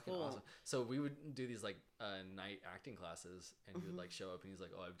 It's That's fucking cool. awesome. So we would do these like night acting classes, and he would Mm-hmm. like show up, and he's like,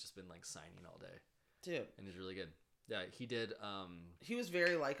 "Oh, I've just been like signing all day," Dude. and he's really good. Yeah, he did. He was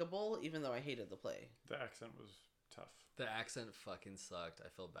very likable, even though I hated the play. The accent was tough. The accent fucking sucked. I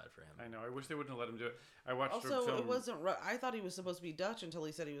felt bad for him. I know. I wish they wouldn't have let him do it. I watched a Also, film. it wasn't... I thought he was supposed to be Dutch until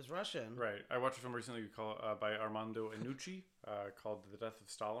he said he was Russian. Right. I watched a film recently by Armando Iannucci called The Death of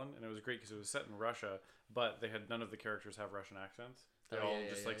Stalin, and it was great because it was set in Russia, but they had none of the characters have Russian accents. They Oh, all yeah,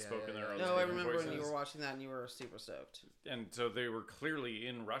 just yeah, like yeah, spoke in yeah, their own yeah. No, I speaking remember when you voices. were watching that and you were super stoked. And so they were clearly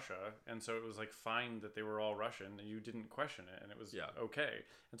in Russia, and so it was like fine that they were all Russian, and you didn't question it, and it was okay.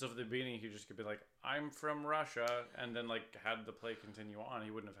 And so for the beginning, he just could be like, "I'm from Russia," and then like had the play continue on. He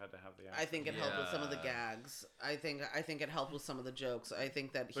wouldn't have had to have the accent. I think it helped with some of the Yeah. gags. I think it helped with some of the jokes. I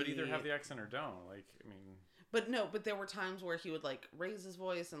think that But he... either have the accent or don't. Like, I mean, But there were times where he would like raise his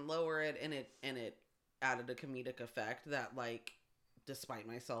voice and lower it, and it added a comedic effect that, like, despite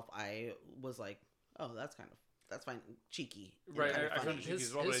myself, I was like, oh, that's kind of that's fine. Cheeky. and Right, kinda I found funny. it cheeky as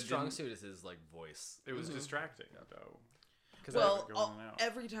His, well, but his I strong didn't- suit is his like voice. It was distracting though. Because Well, I go in and out.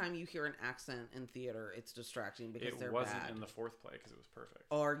 every time you hear an accent in theater, it's distracting because It they're wasn't bad. in the fourth play because it was perfect.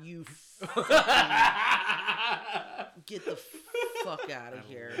 Are you get the fuck out of I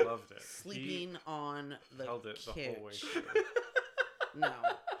here? loved it. Sleeping on He the held it the whole way couch. through.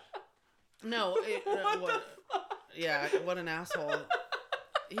 No. What? Yeah, what an asshole.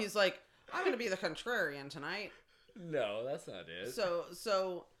 He's like, I'm gonna be the contrarian tonight. No, that's not it.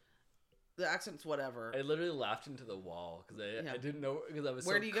 So the accent's whatever. I literally laughed into the wall because I didn't know, because I was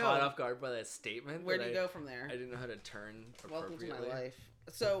Where so do you caught go? off guard by that statement. Where that do you go from there? I didn't know how to turn Welcome to appropriately. my life.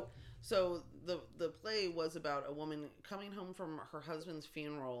 So the play was about a woman coming home from her husband's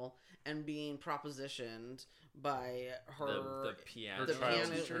funeral and being propositioned by her The piano. the child's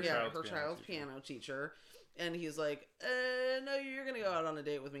piano, teacher. yeah, Child's her piano child's teacher. piano teacher. And he's like, no, you're going to go out on a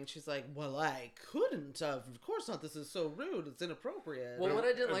date with me. And she's like, well, I couldn't have. Of course not. This is so rude. It's inappropriate. Well, what I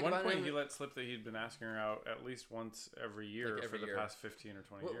didn't At like one about point, him, he let slip that he'd been asking her out at least once every year Like every for the year. past 15 or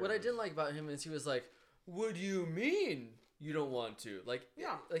 20 years. what I didn't like about him is he was like, "What do you mean you don't want to?" Like,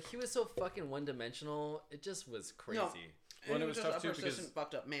 Yeah. like he was so fucking one dimensional. It just was crazy. And Well, he it was was just tough, a too, persistent because-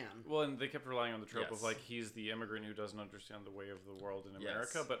 fucked up man. Well, and they kept relying on the trope of Yes. like he's the immigrant who doesn't understand the way of the world in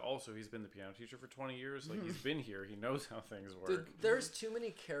America, Yes. but also he's been the piano teacher for 20 years. Like he's been here, he knows how things work. Dude, there's too many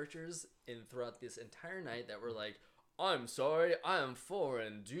characters in throughout this entire night that were like, "I'm sorry, I am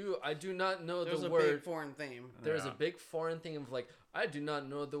foreign. I do not know There's the a word." big foreign theme. There's Yeah. a big foreign thing of like, "I do not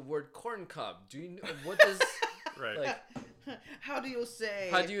know the word corn cob. Do you know what does Right. like? How do you say?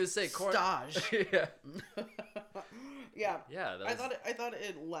 How do you say corn?" Stage. yeah, Yeah. yeah. That I was, thought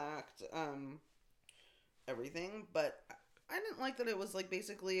it lacked everything, but I didn't like that it was like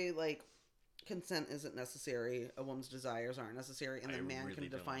basically like consent isn't necessary, a woman's desires aren't necessary, and I the man really can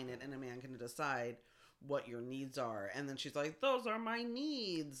don't define like it, and a man can decide what your needs are, and then she's like, "Those are my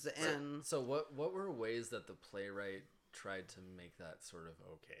needs," and So what were ways that the playwright tried to make that sort of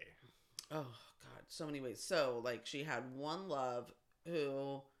okay? oh god, so many ways. So like she had one love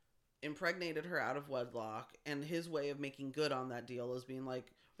who impregnated her out of wedlock, and his way of making good on that deal is being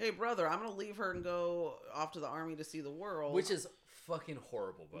like, "Hey brother, I'm gonna leave her and go off to the army to see the world," Which is fucking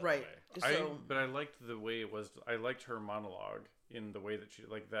horrible, by right. the way. So But I liked the way it was. I liked her monologue in the way that she,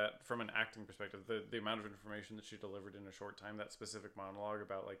 like that from an acting perspective, the amount of information that she delivered in a short time, that specific monologue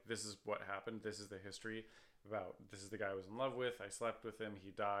about like, this is what happened, this is the history, about this is the guy I was in love with, I slept with him,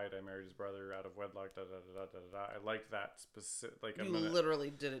 he died, I married his brother out of wedlock, da da da da da da. I liked that specific, like you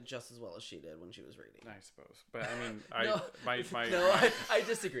literally did it just as well as she did when she was reading. I suppose. But I mean, No. my No, I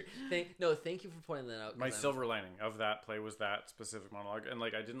disagree. Thank you for pointing that out. 'cause my I'm- silver lining of that play was that specific monologue, and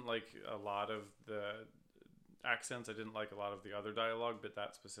like I didn't like a lot of the accents, I didn't like a lot of the other dialogue, but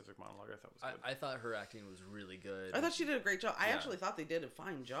that specific monologue I thought was good. I thought her acting was really good. I thought she did a great job. I Yeah. actually thought they did a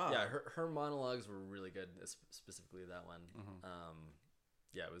fine job. Yeah, her monologues were really good, specifically that one. Mm-hmm.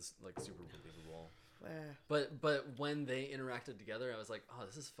 Yeah, it was like super believable. Eh. But when they interacted together, I was like, oh,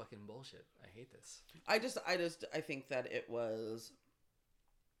 this is fucking bullshit. I hate this. I think that it was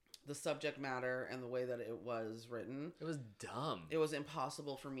the subject matter and the way that it was written. It was dumb. It was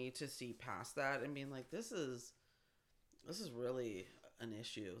impossible for me to see past that and being like, this is really an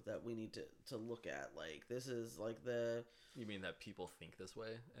issue that we need to look at. Like, this is like the You mean that people think this way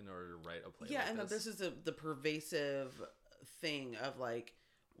in order to write a play? yeah, like and that this is the pervasive thing of like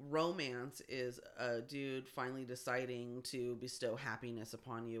romance is a dude finally deciding to bestow happiness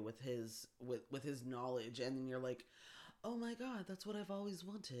upon you with his knowledge, and then you're like, oh my god, that's what I've always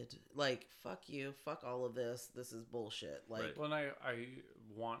wanted. Like, fuck you, fuck all of this. This is bullshit. Like, Right. Well, and I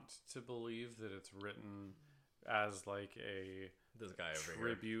want to believe that it's written as like a this guy over here.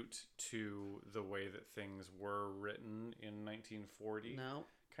 tribute to the way that things were written in 1940 no.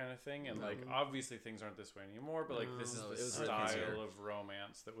 kind of thing, and like obviously things aren't this way anymore, but like this No, is it the was style easier. of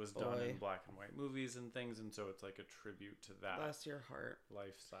romance that was done Boy. in black and white movies and things, and so it's like a tribute to that Bless your heart.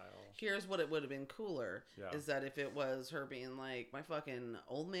 lifestyle. Here's what it would have been cooler Yeah. is that if it was her being like, my fucking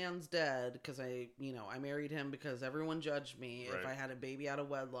old man's dead because I married him because everyone judged me if Right. I had a baby out of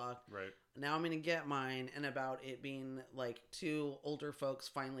wedlock. Right. Now I'm gonna get mine, and about it being like two older folks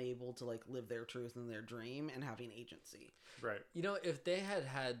finally able to like live their truth and their dream and having agency. Right. You know, if they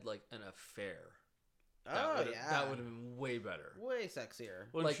had like an affair, Oh that yeah, would have been way better. way sexier.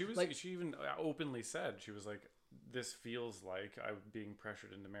 Well, Like- she even openly said, she was like, this feels like I'm being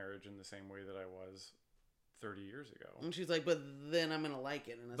pressured into marriage in the same way that I was 30 years ago. And she's like, but then I'm gonna like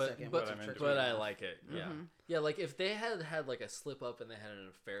it in a second. But I off. like it. Yeah, yeah. Like if they had like a slip up and they had an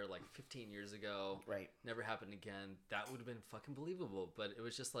affair like 15 years ago, right? Never happened again. That would have been fucking believable. But it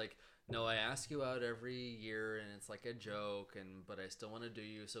was just like, no, I ask you out every year and it's like a joke, but I still want to do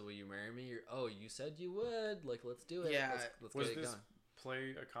you. So will you marry me? Oh, you said you would. Like, let's do it. Yeah. Let's was get it this going.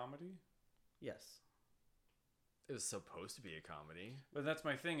 play a comedy? Yes. It was supposed to be a comedy. But that's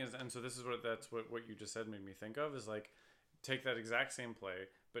my thing and so this is what you just said made me think of is like take that exact same play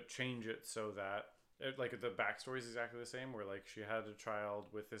but change it so that like the backstory is exactly the same where like she had a child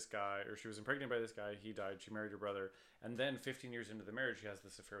with this guy or she was impregnated by this guy, he died, she married her brother, and then 15 years into the marriage she has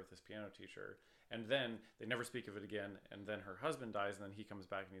this affair with this piano teacher, and then they never speak of it again, and then her husband dies, and then he comes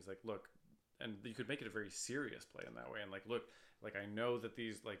back and he's like, look, and you could make it a very serious play in that way and like, look, like I know that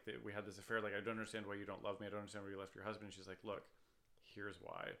we had this affair, like I don't understand why you don't love me, I don't understand why you left your husband, and she's like, look, here's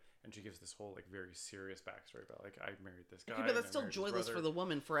why, and she gives this whole like very serious backstory about like I married this guy. Okay, but that's still joyless for the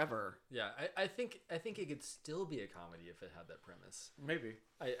woman forever. Yeah, I think it could still be a comedy if it had that premise. Maybe.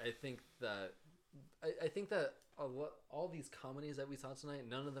 I think that all these comedies that we saw tonight,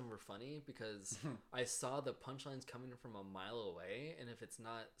 none of them were funny because I saw the punchlines coming from a mile away, and if it's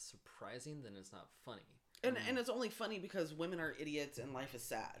not surprising, then it's not funny. And it's only funny because women are idiots and life is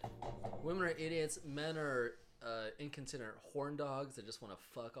sad. Women are idiots. Men are inconsiderate horn dogs that just want to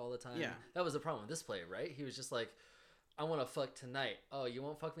fuck all the time. Yeah. That was the problem with this play, right? He was just like, I want to fuck tonight. Oh, you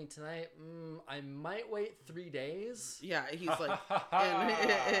won't fuck me tonight? I might wait 3 days. Yeah, he's like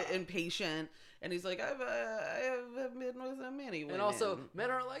impatient, and he's like, I've been with many women. And also,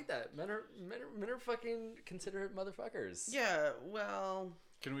 men aren't like that. Men are fucking considerate motherfuckers. Yeah, well.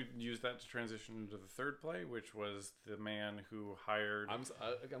 Can we use that to transition into the third play, which was the man who hired... I'm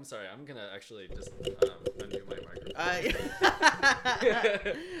sorry. I'm going to actually just unmute my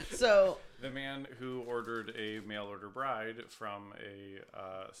microphone. So... The man who ordered a mail-order bride from a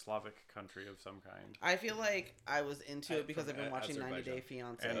Slavic country of some kind. I feel like I was into it because I've been watching 90 Day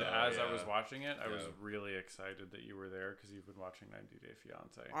Fiancé. And I was watching it, I was really excited that you were there because you've been watching 90 Day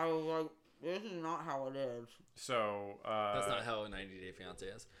Fiancé. I was like... This is not how it is. So, that's not how a 90 Day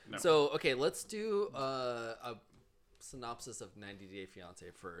Fiancé is. No. So, okay, let's do a synopsis of 90 Day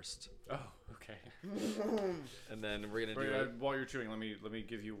Fiancé first. Oh, okay. And then we're going to do it. While you're chewing, let me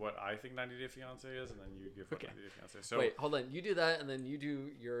give you what I think 90 Day Fiancé is, and then you give what 90 Day Fiancé. So, wait, hold on. You do that, and then you do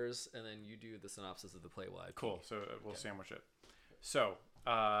yours, and then you do the synopsis of the play while I Cool. So, we'll sandwich it. So,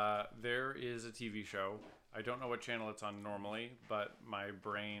 there is a TV show. I don't know what channel it's on normally, but my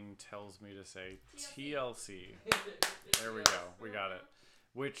brain tells me to say TLC. There we go. We got it.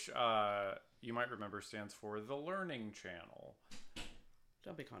 Which you might remember stands for The Learning Channel.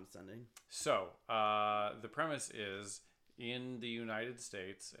 Don't be condescending. So, the premise is in the United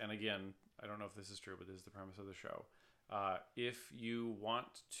States, and again, I don't know if this is true, but this is the premise of the show. If you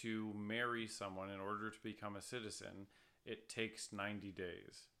want to marry someone in order to become a citizen, it takes 90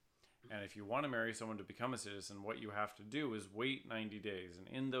 days. And if you want to marry someone to become a citizen, what you have to do is wait 90 days. And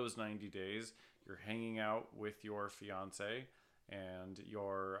in those 90 days, you're hanging out with your fiance and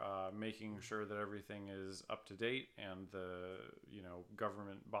you're making sure that everything is up to date, and the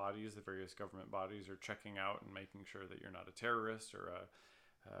government bodies, the various government bodies, are checking out and making sure that you're not a terrorist or a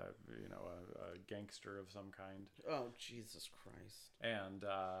gangster of some kind. Oh, Jesus Christ. And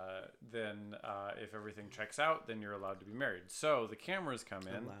then if everything checks out, then you're allowed to be married. So the cameras come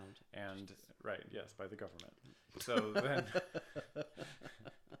in. And Jesus. Right, yes, by the government. So then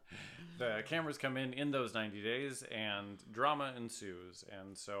the cameras come in those 90 days, and drama ensues.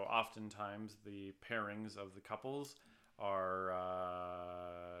 And so oftentimes the pairings of the couples are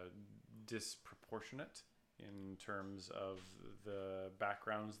disproportionate in terms of the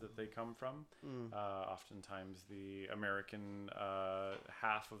backgrounds that they come from. Oftentimes the American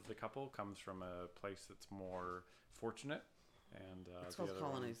half of the couple comes from a place that's more fortunate. And it's called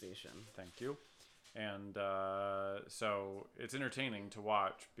colonization. Thank you. And so it's entertaining to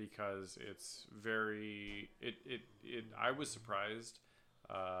watch because it's very... I was surprised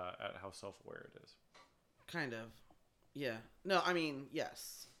at how self-aware it is. Kind of. Yeah. No, I mean,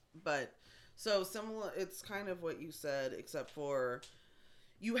 yes. But... So similar, it's kind of what you said, except for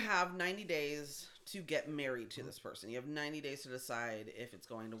you have 90 days to get married to this person. You have 90 days to decide if it's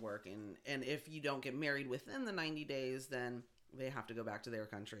going to work. And if you don't get married within the 90 days, then they have to go back to their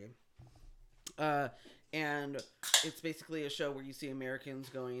country. And it's basically a show where you see Americans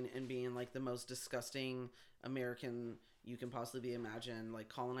going and being like the most disgusting American you can possibly imagine. Like,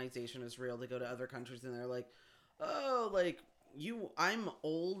 colonization is real. They go to other countries and they're like, oh, like... I'm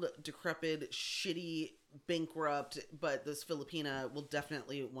old, decrepit, shitty bankrupt, but this Filipina will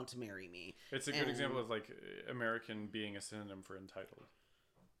definitely want to marry me. It's a good example of like American being a synonym for entitled.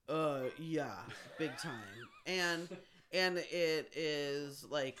 Yeah, big time. And it is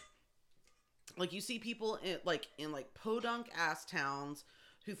like you see people in podunk ass towns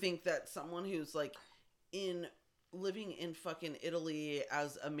who think that someone who's like living in fucking Italy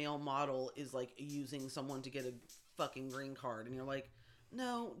as a male model is like using someone to get a fucking green card, and you're like,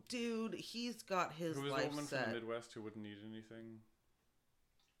 no, dude, he's got his Who was life the woman set. from the Midwest who wouldn't eat anything?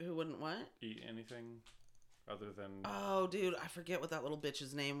 Who wouldn't what? Eat anything other than... Oh, dude, I forget what that little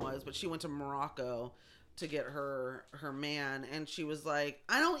bitch's name was, but she went to Morocco to get her man, and she was like,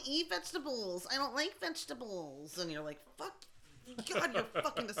 I don't eat vegetables. I don't like vegetables. And you're like, fuck, God, you're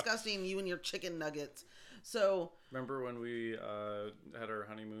fucking disgusting, you and your chicken nuggets. So... Remember when we had our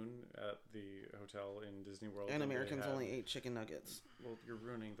honeymoon at the hotel in Disney World? And Americans only ate chicken nuggets. Well, you're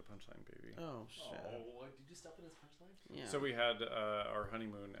ruining the punchline, baby. Oh, shit. Oh, did you step in his punchline? Yeah. So we had our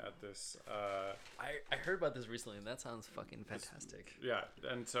honeymoon at this... I heard about this recently, and that sounds fucking fantastic. Yeah,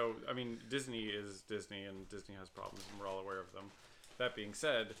 and so, I mean, Disney is Disney, and Disney has problems, and we're all aware of them. That being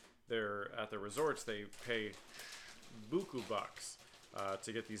said, they're at the resorts, they pay buku bucks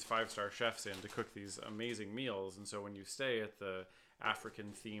to get these 5-star chefs in to cook these amazing meals. And so when you stay at the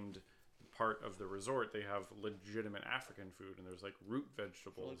African-themed part of the resort, they have legitimate African food, and there's like root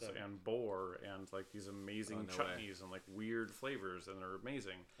vegetables and boar and like these amazing chutneys and like weird flavors, and they're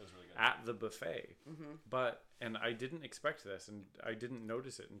amazing. That was really good. At the buffet. And I didn't expect this, and I didn't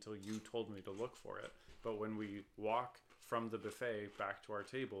notice it until you told me to look for it. But when we walk from the buffet back to our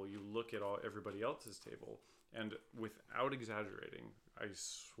table, you look at everybody else's table, and without exaggerating, I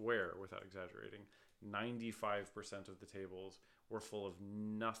swear without exaggerating, 95% of the tables were full of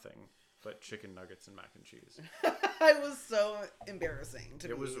nothing but chicken nuggets and mac and cheese. It was so embarrassing to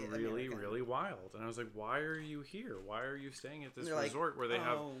me. It was really, American. really wild. And I was like, why are you here? Why are you staying at this They're resort where they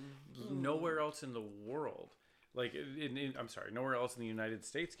have "Oh, nowhere else in the world? Like, I'm sorry, nowhere else in the United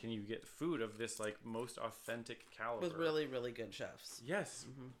States can you get food of this, like, most authentic caliber. With really, really good chefs. Yes,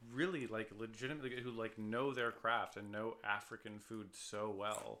 really, like, legitimately, who, like, know their craft and know African food so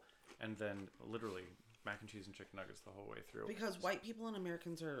well. And then, literally, mac and cheese and chicken nuggets the whole way through. Because white people and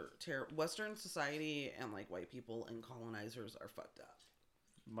Americans are Western society and, like, white people and colonizers are fucked up.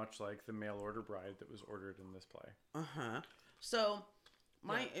 Much like the mail-order bride that was ordered in this play. Uh-huh. So...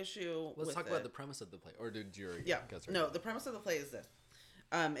 My issue Let's talk about the premise of the play. Or did you already... No, the premise of the play is this.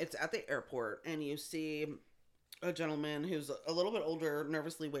 It's at the airport, and you see a gentleman who's a little bit older,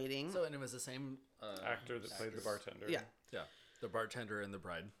 nervously waiting. So, and it was the same... actor that played the bartender. Yeah. Yeah. The bartender and the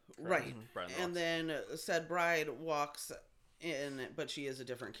bride. Right. Bride and then said bride walks in, but she is a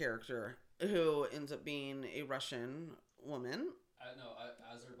different character, who ends up being a Russian woman. No,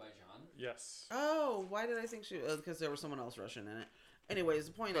 Azerbaijan. Yes. Oh, why did I think she... Because there was someone else Russian in it. Anyways,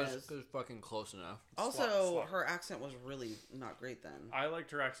 the point is... It's fucking close enough. Also, Slot. her accent was really not great then. I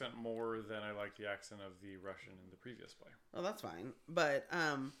liked her accent more than I liked the accent of the Russian in the previous play. Well, that's fine. But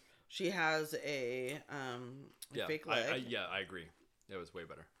she has a fake leg. I agree. It was way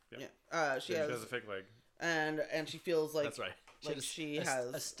better. Yeah. She has a fake leg. And she feels like... That's right. She has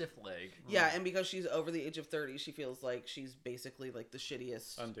a stiff leg. Yeah, and because she's over the age of 30, she feels like she's basically like the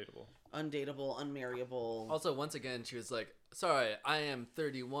shittiest... Undateable, unmarriable. Also, once again, she was like, sorry, I am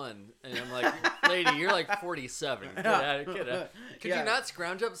 31. And I'm like, lady, you're like 47. Get out. Could you not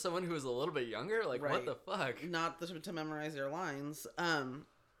scrounge up someone who is a little bit younger? Like, Right. what the fuck? Not to memorize their lines.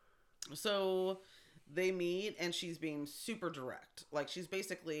 So they meet, and she's being super direct. Like, she's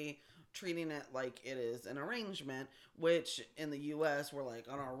basically treating it like it is an arrangement, which in the U.S. we're like,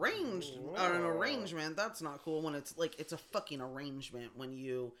 an arrangement, that's not cool. When it's like, it's a fucking arrangement when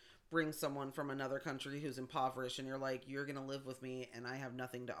you bring someone from another country who's impoverished, and you're like, you're gonna live with me, and I have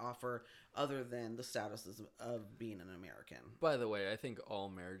nothing to offer other than the status of being an American. By the way, I think all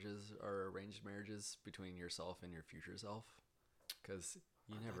marriages are arranged marriages between yourself and your future self, because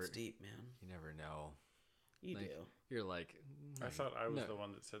That's deep, man. You never know. You like, do. You're like... I thought I was the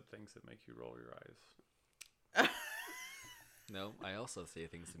one that said things that make you roll your eyes. No, I also say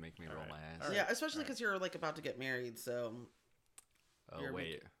things that make me roll my eyes. Yeah, especially because you're like about to get married, so... Oh,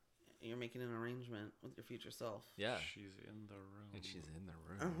 wait. You're making an arrangement with your future self. Yeah. She's in the room. And she's in the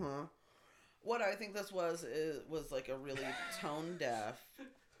room. Uh-huh. What I think this was like a really tone-deaf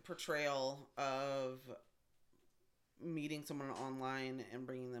portrayal of meeting someone online and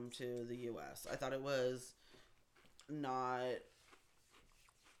bringing them to the U.S. I thought it was not...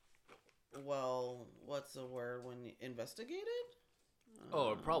 Well, what's the word when investigated?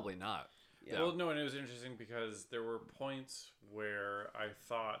 Probably not. Yeah. Well, no, and it was interesting because there were points where I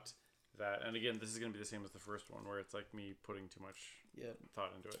thought that, and again, this is going to be the same as the first one, where it's like me putting too much Yep.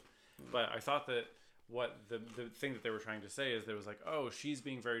 thought into it. But I thought that what the thing that they were trying to say is there was like, oh, she's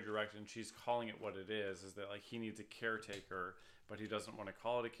being very direct and she's calling it what it is that like he needs a caretaker, but he doesn't want to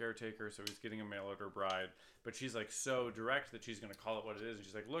call it a caretaker, so he's getting a mail order bride. But she's like so direct that she's going to call it what it is, and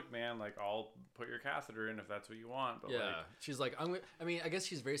she's like, look, man, like I'll put your catheter in if that's what you want. But yeah, like, she's like, I mean, I guess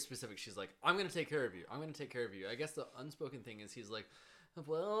she's very specific. She's like, I'm gonna take care of you. I'm gonna take care of you. I guess the unspoken thing is he's like,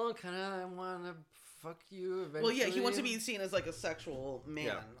 well, kind of want to fuck you eventually. Well, yeah, he wants to be seen as like a sexual man.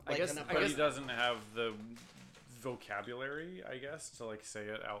 Yeah. Like, but he doesn't have the vocabulary, I guess, to like say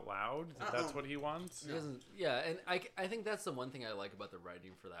it out loud. That's what he wants. He doesn't. Yeah, and I think that's the one thing I like about the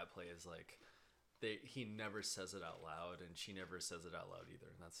writing for that play is like, he never says it out loud, and she never says it out loud either.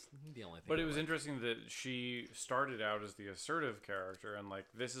 And that's the only thing. But it was interesting that she started out as the assertive character, and like,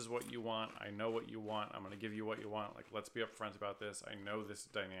 this is what you want. I know what you want. I'm going to give you what you want. Like, let's be upfront about this. I know this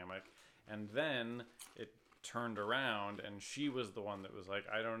dynamic. And then it turned around, and she was the one that was like,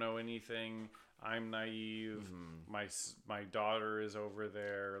 I don't know anything. I'm naive. My daughter is over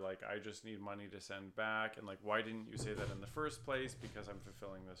there. Like, I just need money to send back. And like, why didn't you say that in the first place? Because I'm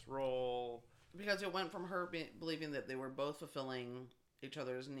fulfilling this role. Because it went from her believing that they were both fulfilling each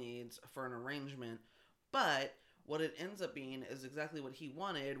other's needs for an arrangement, but what it ends up being is exactly what he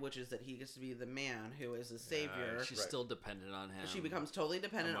wanted, which is that he gets to be the man who is his savior. She's still dependent on him. She becomes totally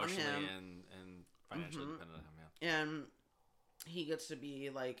dependent on him. and financially dependent on him, yeah. And he gets to be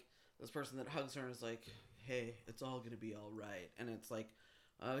like this person that hugs her and is like, hey, it's all going to be all right. And it's like,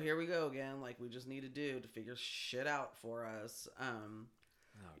 oh, here we go again. Like, we just need a dude to figure shit out for us.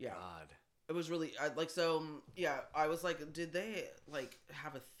 God. It was really I was like, did they like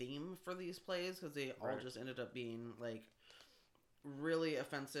have a theme for these plays? Because they all just ended up being like really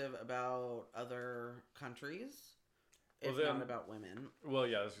offensive about other countries, if not about women. Well,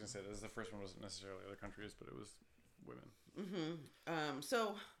 yeah, I was gonna say this. The first one wasn't necessarily other countries, but it was women.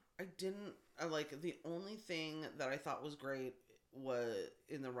 So I didn't like the only thing that I thought was great was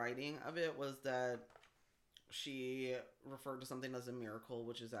in the writing of it was that she referred to something as a miracle,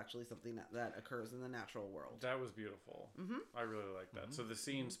 which is actually something that occurs in the natural world. That was beautiful. I really like that. So the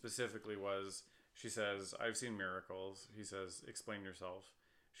scene specifically was, she says, I've seen miracles. He says, explain yourself.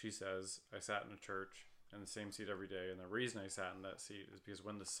 She says, I sat in a church in the same seat every day. And the reason I sat in that seat is because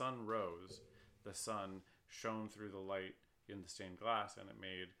when the sun rose, the sun shone through the light in the stained glass and it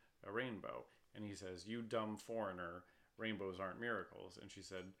made a rainbow. And he says, you dumb foreigner, rainbows aren't miracles. And she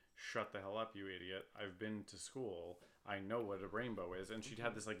said, shut the hell up, you idiot. I've been to school. I know what a rainbow is. And she'd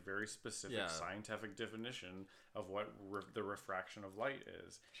had this like very specific scientific definition of what the refraction of light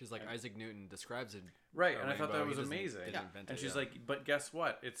is. She's like, Isaac Newton describes it. Right. And I thought that was amazing. And she's yeah. like, but guess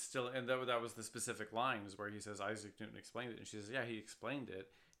what? It's still, and that was the specific lines where he says, Isaac Newton explained it. And she says, yeah, he explained it.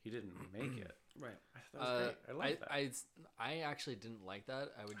 He didn't make it. Right. I thought that was great. I like that. I actually didn't like that.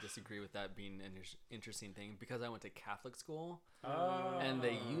 I would disagree with that being an interesting thing because I went to Catholic school. Oh. And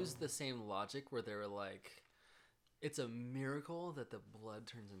they used the same logic where they were like, it's a miracle that the blood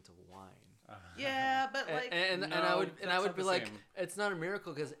turns into wine. Yeah, but like, and I would be like, it's not a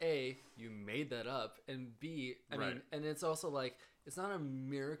miracle because A, you made that up, and B, I mean, and it's also like, it's not a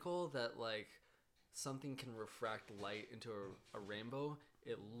miracle that like something can refract light into a rainbow.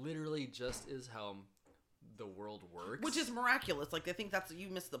 It literally just is how the world works, which is miraculous. Like, I think that's, you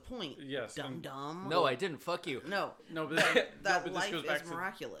missed the point. Yes, dumb. No, I didn't. Fuck you. No, but that life is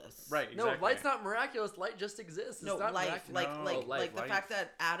miraculous. Right. Exactly. No, light's not miraculous. Light just exists. It's not life, miraculous. like the fact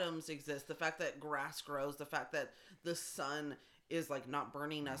that atoms exist, the fact that grass grows, the fact that the sun is like not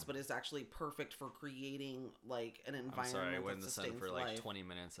burning us, but is actually perfect for creating like an environment. I'm sorry, I went in the sun for like 20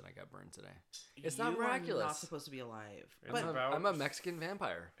 minutes and I got burned today. It's not miraculous. You're not supposed to be alive. I'm a Mexican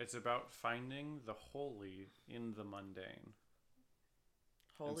vampire. It's about finding the holy in the mundane.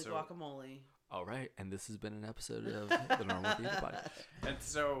 Holy guacamole. All right, and this has been an episode of the Normal Theater Podcast. And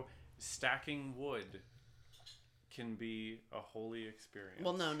so stacking wood can be a holy experience.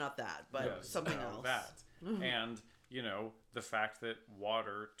 Well, no, not that, but something else. That. And, you know, the fact that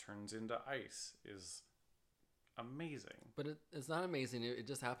water turns into ice is amazing. But it's not amazing. It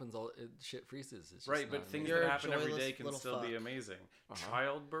just happens. Shit freezes. It's just right, but things that happen every day can still be amazing.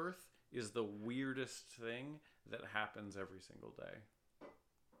 Childbirth is the weirdest thing that happens every single day.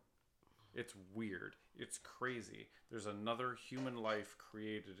 It's weird. It's crazy. There's another human life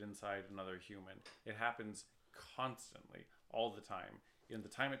created inside another human. It happens constantly, all the time. In the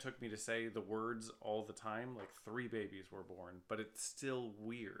time it took me to say the words all the time, like 3 babies were born, but it's still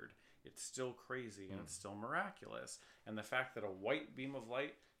weird. It's still crazy, and it's still miraculous. And the fact that a white beam of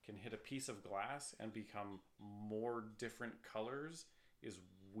light can hit a piece of glass and become more different colors is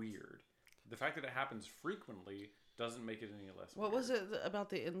weird. fact that it happens frequently doesn't make it any less What weird. was it about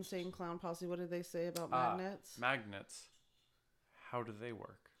the Insane Clown Posse? What did they say about magnets? Magnets. How do they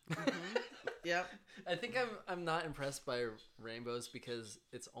work? Yep. I think I'm not impressed by rainbows because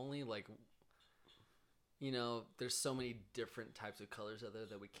it's only like, you know, there's so many different types of colors out there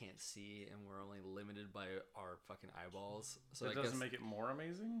that we can't see, and we're only limited by our fucking eyeballs. So It I doesn't guess make it more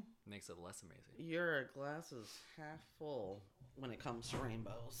amazing? makes it less amazing. Your glass is half full when it comes to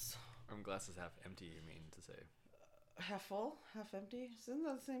rainbows. Glass is half empty, you mean to say? Half full, half empty. Isn't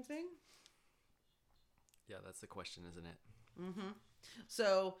that the same thing? Yeah, that's the question, isn't it? Mm-hmm.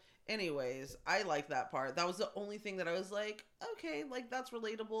 So, anyways, I like that part. That was the only thing that I was like, okay, like that's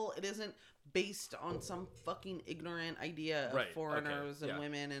relatable. It isn't based on some fucking ignorant idea of Right, foreigners okay, and yeah.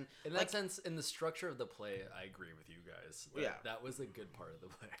 women. And In that sense, in the structure of the play, I agree with you guys. Yeah. That was a good part of the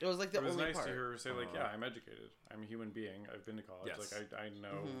play. it was like the It was only nice part. to hear her say, like, yeah, I'm educated. I'm a human being. I've been to college. Yes. Like, I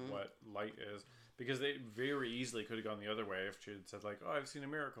know Mm-hmm. what light is. Because they very easily could have gone the other way if she had said, like, oh, I've seen a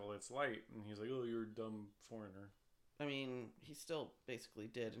miracle. It's light. And he's like, oh, you're a dumb foreigner. I mean, he still basically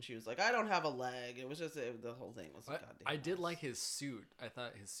did, and she was like, "I don't have a leg." It was just the whole thing was. I did like his suit. I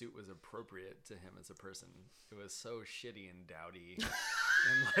thought his suit was appropriate to him as a person. It was so shitty and dowdy,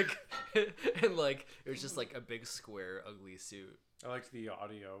 and like it was just like a big square ugly suit. I liked the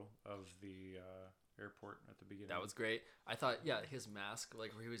audio of the airport at the beginning. That was great. I thought, yeah, his mask,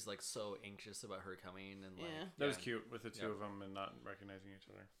 like where he was like so anxious about her coming, and like Yeah. That was cute with the two Yeah. of them and not recognizing each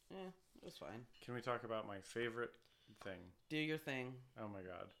other. Yeah, it was fine. Can we talk about my favorite thing? Do your thing. Oh my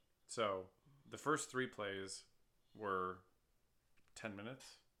god. So, the first 3 plays were 10 minutes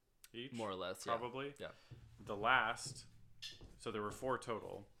each. more or less, Probably. Yeah. The last, so there were 4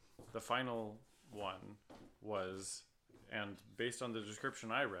 total. The final one was, and based on the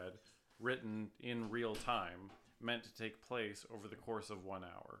description I read, written in real time, meant to take place over the course of 1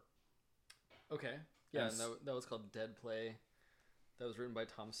 hour. Okay. Yeah, And and that was called Dead Play. That was written by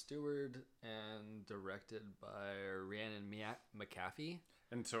Tom Stewart and directed by Rhiannon McAfee.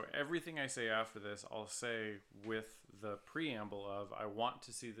 And so everything I say after this, I'll say with the preamble of, I want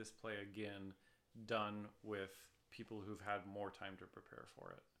to see this play again done with people who've had more time to prepare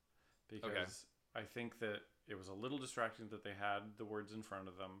for it. Because I think that it was a little distracting that they had the words in front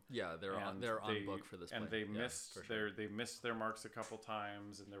of them. Yeah, they're on book for this and play. they Yeah, missed for sure. they missed their marks a couple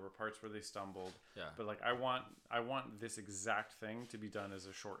times, and there were parts where they stumbled. Yeah. But like I want this exact thing to be done as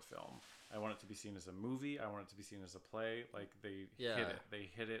a short film. I want it to be seen as a movie. I want it to be seen as a play. Like they hit it. They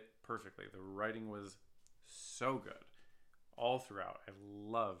hit it perfectly. The writing was so good all throughout. I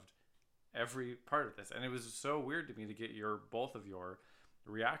loved every part of this, and it was so weird to me to get both of your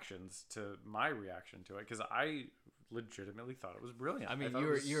reactions to my reaction to it, because I legitimately thought it was brilliant. I mean, thought you it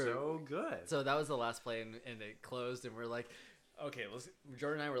were was so good. So that was the last play, and it closed, and we're like, okay,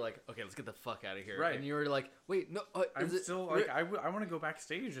 Jordan and I were like, okay, let's get the fuck out of here. Right. And you were like, wait, no, I'm is it, still like, I want to go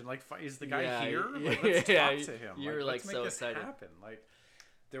backstage and like, is the guy Yeah, here? yeah, Like, let's yeah, talk to him. you were, let's like, make so this excited. happen. Like,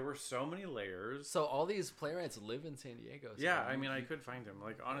 there were so many layers. So all these playwrights live in San Diego. So Yeah, I mean, I could find him.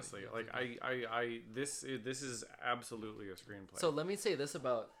 Like, honestly, like this is absolutely a screenplay. So let me say this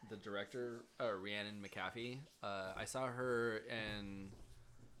about the director, Rhiannon McAfee. I saw her in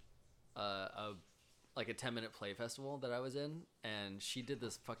a 10-minute play festival that I was in, and she did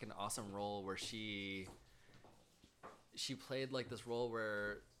this fucking awesome role where she played like this role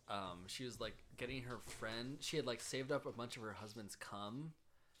where she was like getting her friend. She had like saved up a bunch of her husband's cum,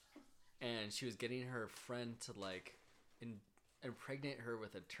 and she was getting her friend to like impregnate her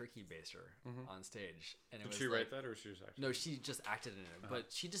with a turkey baster on stage. And it did was she like, write that, or she was actually? No, she just acted in it, but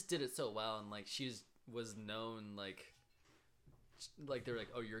she just did it so well, and like she was known like they were like,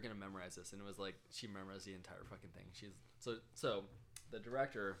 oh, you're gonna memorize this, and it was like she memorized the entire fucking thing. She's so the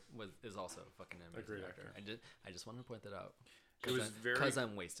director is also a fucking amazing great actor. actor. I just wanted to point that out. It was very, because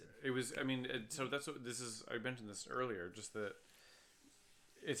I'm wasted. It was. I mean, so that's what this is. I mentioned this earlier. Just that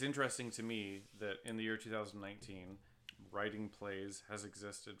it's interesting to me that in the year 2019, writing plays has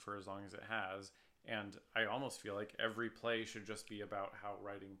existed for as long as it has, and I almost feel like every play should just be about how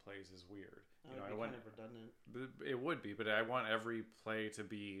writing plays is weird. You know, I want kind of redundant. it would be, but I want every play to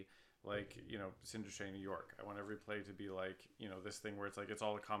be like, you know, Cinderella, New York. I want every play to be like, you know, this thing where it's like it's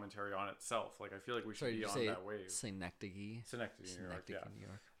all a commentary on itself. Like I feel like we should be on that wave. Synecdoche. Synecdoche, New York, yeah. New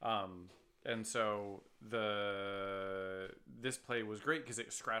York. And so this play was great because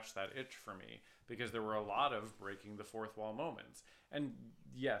it scratched that itch for me, because there were a lot of breaking the fourth wall moments. And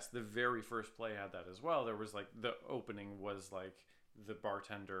yes, the very first play had that as well. There was like the opening was like the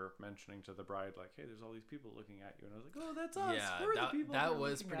bartender mentioning to the bride, like, "Hey, there's all these people looking at you," and I was like, "Oh, that's us. Yeah, We're the people that who are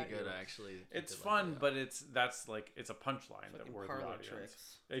was looking pretty at good you." actually. It's Did like fun, that. but that's like it's a punchline that Fucking we're the parlor audience.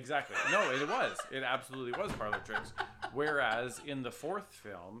 tricks. Exactly. No, it was. It absolutely was parlor tricks. Whereas in the fourth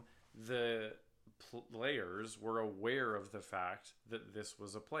film, the players were aware of the fact that this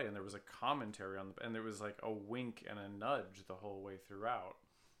was a play, and there was a commentary on and there was like a wink and a nudge the whole way throughout.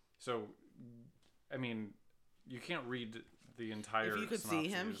 So, I mean, you can't read the entire. If you could see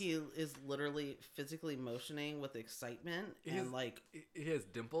him, synopses. he is literally physically motioning with excitement and like, he has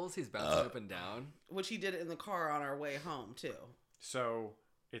dimples. He's bouncing up and down. which he did in the car on our way home too. So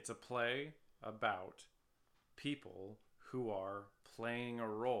it's a play about people who are playing a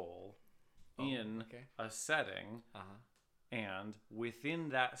role in a setting, and within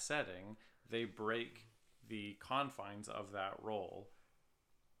that setting, they break the confines of that role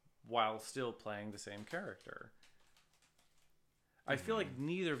while still playing the same character. I feel like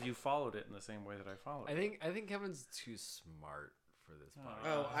neither of you followed it in the same way that I followed it. I think Kevin's too smart for this podcast.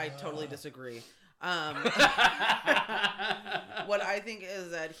 Oh, I totally disagree. What I think is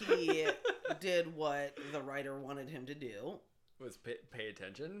that he did what the writer wanted him to do. Was pay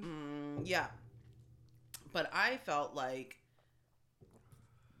attention? Yeah. But I felt like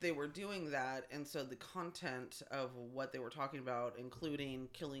they were doing that, and so the content of what they were talking about, including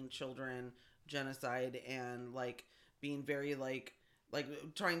killing children, genocide, and like being very like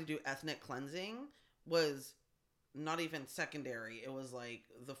trying to do ethnic cleansing, was not even secondary. It was like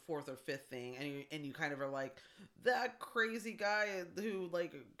the fourth or fifth thing, and you kind of are like, that crazy guy who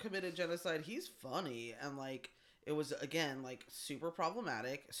like committed genocide, he's funny, and like it was again like super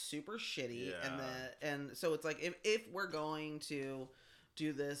problematic, super shitty, and so it's like if we're going to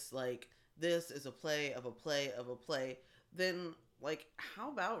do this, like this is a play of a play of a play, then like how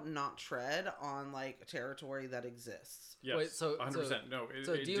about not tread on like territory that exists? Yes, wait, so 100%. No,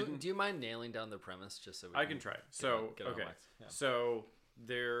 do you mind nailing down the premise just so we I can try. So get it on okay, wax? Yeah. so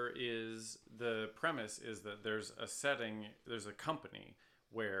the premise is that there's a setting, there's a company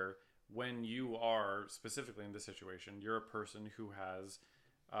where when you are specifically in this situation, you're a person who has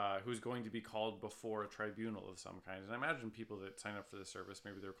who's going to be called before a tribunal of some kind. And I imagine people that sign up for this service,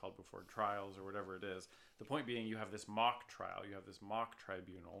 maybe they're called before trials or whatever it is. The point being, you have this mock trial, you have this mock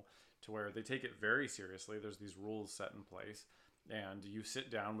tribunal, to where they take it very seriously. There's these rules set in place, and you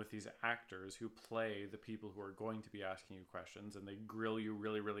sit down with these actors who play the people who are going to be asking you questions, and they grill you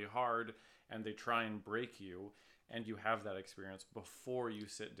really, really hard, and they try and break you, and you have that experience before you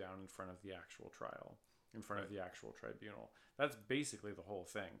sit down in front of the actual trial, in front of the actual tribunal. That's basically the whole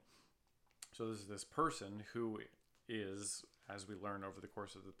thing. So this is this person who is, as we learn over the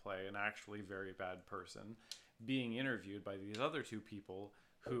course of the play, an actually very bad person, being interviewed by these other two people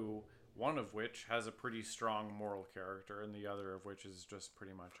who, one of which has a pretty strong moral character and the other of which is just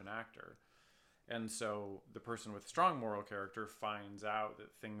pretty much an actor. And so the person with strong moral character finds out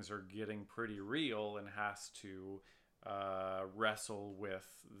that things are getting pretty real and has to wrestle with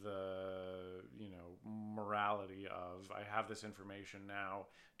the, morality of, I have this information now.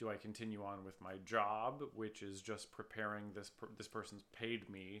 Do I continue on with my job, which is just preparing this person's paid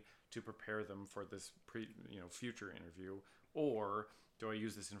me to prepare them for this future interview, or do I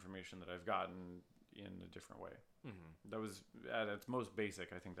use this information that I've gotten in a different way? Mm-hmm. That was at its most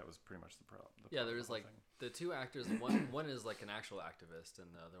basic. I think that was pretty much the problem. Yeah, there's like the two actors. One is like an actual activist,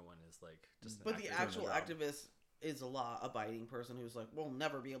 and the other one is like just. But the actual activist is a law-abiding person who's like, we'll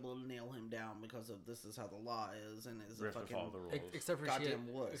never be able to nail him down because of this is how the law is, and is a fucking follow the rules. Except for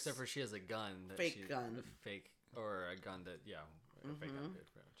wuss. except for she has a gun, fake gun, or a gun that a fake gun,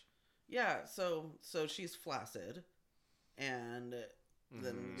 pretty much. Yeah, so she's flaccid, and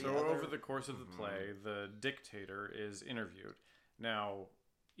then over the course of the play, the dictator is interviewed. Now,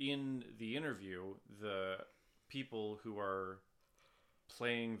 in the interview, the people who are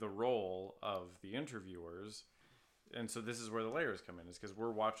playing the role of the interviewers, and so this is where the layers come in, is because we're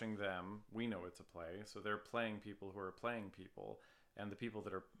watching them, we know it's a play, so they're playing people who are playing people, and the people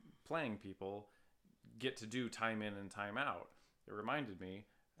that are playing people get to do time in and time out. It reminded me,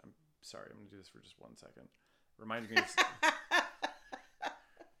 I'm sorry, I'm going to do this for just 1 second. Reminded me of...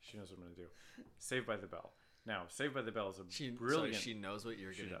 She knows what I'm going to do. Saved by the Bell. Now, Saved by the Bell is a brilliant... So she knows what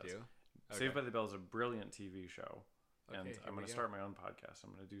you're going to do? Okay. Saved by the Bell is a brilliant TV show. And I'm going to start my own podcast.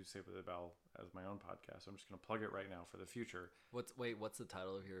 I'm going to do Saved by the Bell as my own podcast. I'm just going to plug it right now for the future. What's the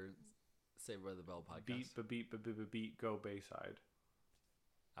title of your Saved by the Bell podcast? Beat, Go Bayside.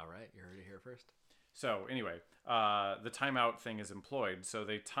 All right. You heard it here first. So anyway, the timeout thing is employed. So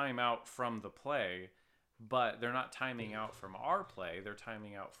they time out from the play, but they're not timing out from our play. They're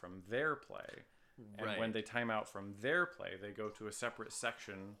timing out from their play. And when they time out from their play, they go to a separate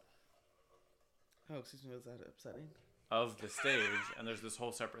section Oh, excuse me, was that upsetting? of the stage, and there's this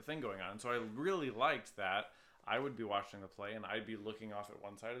whole separate thing going on. So I really liked that. I would be watching the play, and I'd be looking off at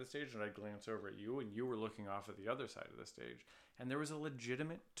one side of the stage, and I'd glance over at you, and you were looking off at the other side of the stage. And there was a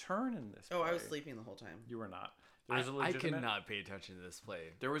legitimate turn in this play. Oh, I was sleeping the whole time. You were not. There was a I legitimate... could not pay attention to this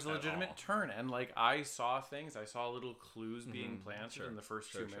play. There was a legitimate turn, and like I saw things. I saw little clues being Mm-hmm. planted in the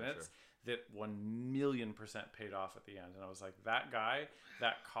first 2 minutes that 1,000,000% paid off at the end. And I was like, that guy,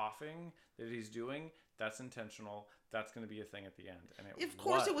 that coughing that he's doing, that's intentional. That's going to be a thing at the end. And Of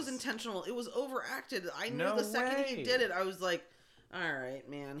course it was intentional. It was overacted. I knew the second he did it, I was like, all right,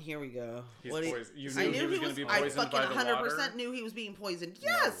 man, here we go. You knew he was going to be I poisoned fucking by the 100% water? knew he was being poisoned.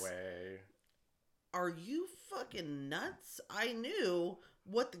 Yes! No way. Are you fucking nuts? I knew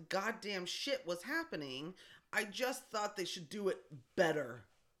what the goddamn shit was happening. I just thought they should do it better.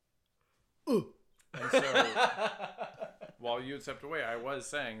 And so, while you had stepped away, I was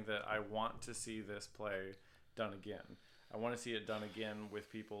saying that I want to see this play done again. I want to see it done again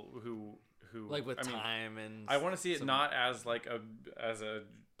with people who like with time and. I want to see it not as like as a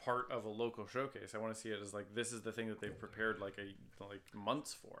part of a local showcase. I want to see it as like this is the thing that they've prepared like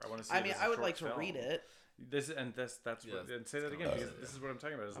months for. I want to see. I mean, I would like to read it. That's what, and say that again because this is what I'm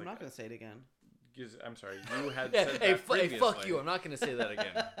talking about. I'm not going to say it again. I'm sorry, you had said hey, that previously. hey, fuck you! I'm not going to say that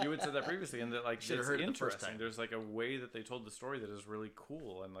again. You had said that previously, and that like Should've it's heard it the interesting. first time. There's like a way that they told the story that is really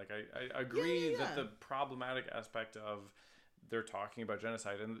cool, and like I agree that the problematic aspect of they're talking about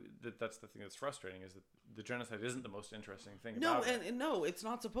genocide, and that's the thing that's frustrating is that the genocide isn't the most interesting thing. About it. And no, it's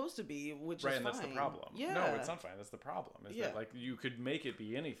not supposed to be, which is right, fine. and that's the problem. Yeah. No, it's not fine. That's the problem. Is that like you could make it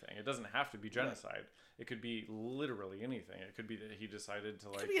be anything. It doesn't have to be genocide. Right. It could be literally anything. It could be that he decided to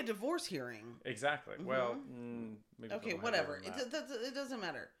like. It could be a divorce hearing. Exactly. Mm-hmm. Well, maybe okay, whatever. It doesn't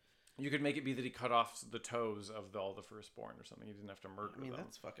matter. You could make it be that he cut off the toes of all the firstborn or something. He didn't have to murder them.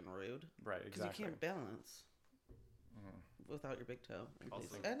 That's fucking rude. Right, exactly. Because you can't balance without your big toe.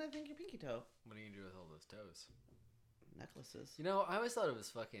 And I think your pinky toe. What are you going to do with all those toes? Necklaces. You know, I always thought it was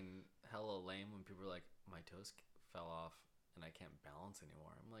fucking hella lame when people were like, my toes fell off and I can't balance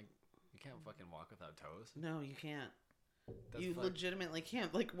anymore. I'm like, you can't fucking walk without toes? No, you can't. That's you legitimately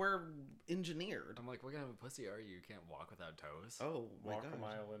can't. Like, we're engineered. I'm like, what kind of a pussy are you? You can't walk without toes? Oh, my Walk gosh. a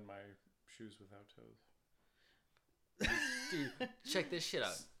mile in my shoes without toes. Dude, check this shit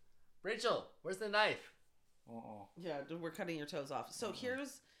out. Rachel, where's the knife? Yeah, dude, we're cutting your toes off. So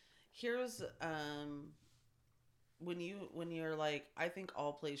here's when you're like, I think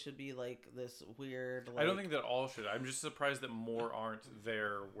all plays should be like this weird. Like, I don't think that all should. I'm just surprised that more aren't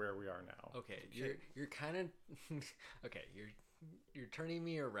there where we are now. Okay, you're kind of okay. You're turning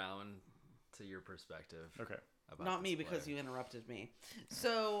me around to your perspective. Okay, about not me this because play. you interrupted me.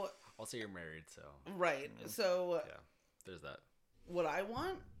 So Also, you're married, so right. So yeah, there's that. what I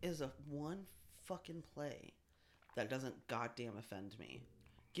want is a one fucking play that doesn't goddamn offend me.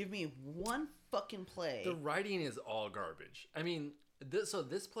 Give me one fucking play. The writing is all garbage. I mean, this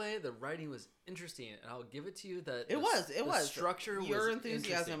play, the writing was interesting, and I'll give it to you that It was. The structure Your was enthusiasm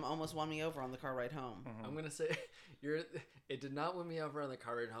interesting. almost won me over on the car ride home. I'm gonna say it did not win me over on the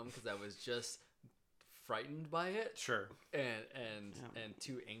car ride home because I was just frightened by it. Sure. And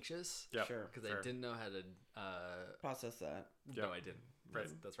too anxious. Yeah. Sure. Because I didn't know how to Process that. Yeah. No, I didn't.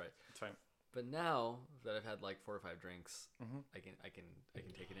 That's right. It's fine. But now that I've had like 4 or 5 drinks, I can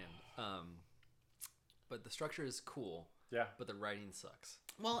take it in. But the structure is cool. Yeah. But the writing sucks.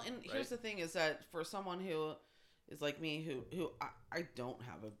 Well, and here's the thing: is that for someone who is like me, who I don't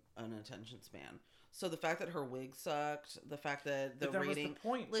have an attention span. So the fact that her wig sucked, the fact that the reading. Was the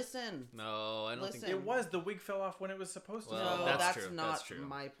point. Listen. No, I don't think It was. The wig fell off when it was supposed to. Well, No, that's that's true. not That's true.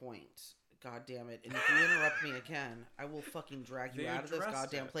 my point. God damn it. And if you interrupt me again, I will fucking drag you They out of this addressed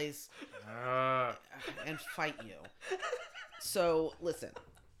goddamn it. place Ah. and fight you. So, listen.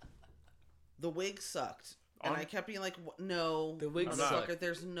 The wig sucked. And I kept being like, no, The wig motherfucker, sucked.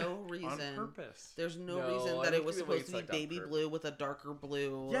 there's no reason. On purpose. There's no No, reason I that don't it was think the wig supposed to be sucked on baby purpose. blue with a darker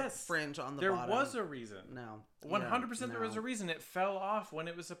blue Yes. fringe on the There bottom. was a reason. No. 100% there was a no. reason. It fell off when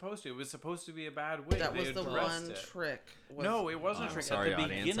it was supposed to. It was supposed to be a bad wig. That They was the addressed one it. trick. No, it wasn't a I'm trick. sorry, At the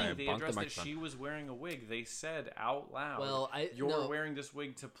audience, I beginning, they bonked the addressed that microphone. she was wearing a wig. They said out loud, Well, you're no. wearing this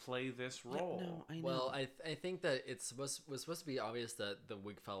wig to play this role. No, I know. Well, I think that was supposed to be obvious that the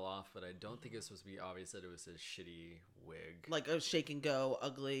wig fell off, but I don't think it was supposed to be obvious that it was his shitty wig. Like a shake and go,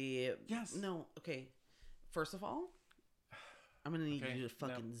 ugly. Yes. No, okay. First of all, I'm going to need Okay, you to no.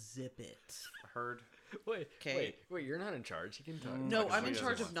 fucking zip it. Heard. Okay. wait, you're not in charge. You can talk. No, Fucking I'm in she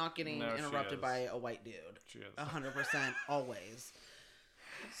charge is. of not getting No, she interrupted is. by a white dude. She is. 100% always.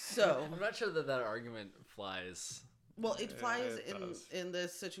 So I'm not sure that argument flies. Well, it flies It does. in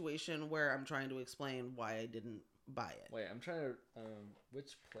this situation where I'm trying to explain why I didn't buy it. Wait, I'm trying to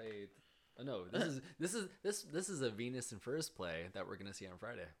which play. Oh no, this is a Venus and Furs play that we're gonna see on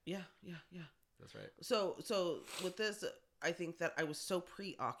Friday. Yeah. That's right. So with this, I think that I was so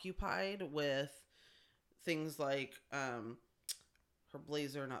preoccupied with things like her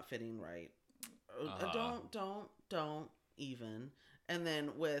blazer not fitting right. Don't even. And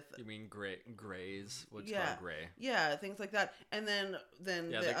then with you mean grays? What's yeah, called gray? Yeah, things like that. And then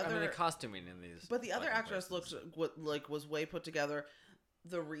Yeah, the costuming in these. But the other actress places. looked was way put together.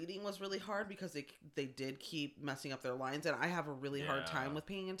 The reading was really hard because they did keep messing up their lines, and I have a really hard time with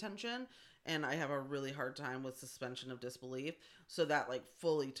paying attention, and I have a really hard time with suspension of disbelief. So that like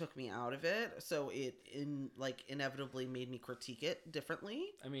fully took me out of it. So it inevitably made me critique it differently.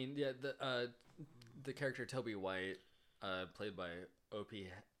 I mean, yeah, the character Toby White, played by Opie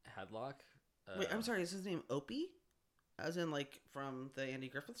Hadlock. Wait, I'm sorry. Is his name Opie? As in like from the Andy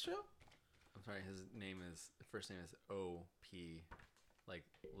Griffith Show? I'm sorry. His first name is O.P. Like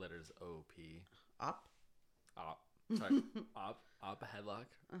letters O.P. Op. Sorry. Op Hadlock.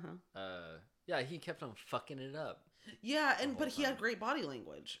 Yeah, he kept on fucking it up. Yeah, but he had great body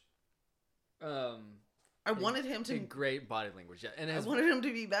language. I wanted him to great body language. Yeah, and I wanted him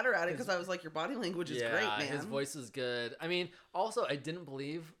to be better at it because I was like, your body language is great, man. His voice is good. I mean, also I didn't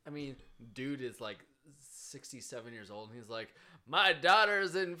believe. I mean, dude is like 67 years old, and he's like, my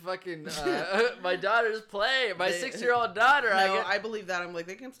daughter's in fucking my daughter's play. My 6-year-old daughter. No, I believe that. I'm like,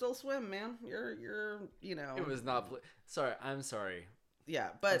 they can still swim, man. You're you know. It was not. Sorry, I'm sorry. Yeah,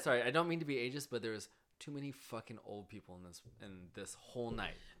 but I'm sorry. I don't mean to be ageist, but there was too many fucking old people in this whole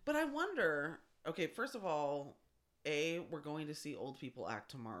night. But I wonder. Okay, first of all, we're going to see old people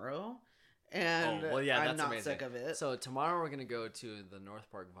act tomorrow, and I'm not amazing. sick of it. So tomorrow we're gonna go to the North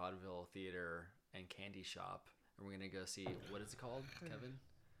Park Vaudeville Theater and Candy Shop, and we're gonna go see, what is it called, Kevin?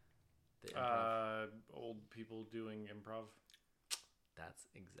 The improv. Old people doing improv. That's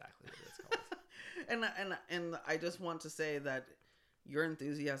exactly what it's called. and I just want to say that your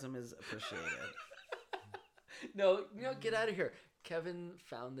enthusiasm is appreciated. No, get out of here. Kevin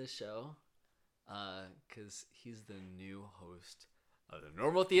found this show because he's the new host of the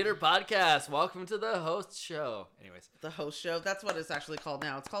Normal Theater Podcast. Welcome to the host show. Anyways. The host show. That's what it's actually called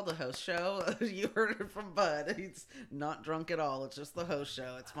now. It's called the host show. You heard it from Bud. He's not drunk at all. It's just the host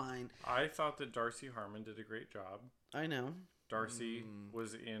show. It's fine. I thought that Darcy Harmon did a great job. I know. Darcy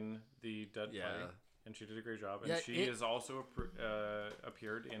was in the Dead Play, and she did a great job. And she has also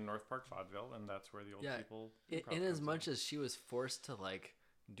appeared in North Park Vaudeville, and that's where the old people... In as much as she was forced to, like,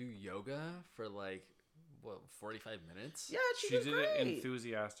 do yoga for, like, 45 minutes? Yeah, she did great. It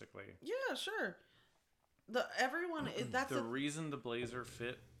enthusiastically. Yeah, sure. The reason the blazer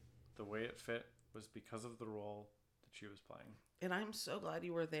fit the way it fit was because of the role that she was playing. And I'm so glad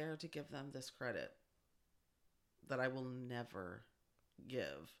you were there to give them this credit that I will never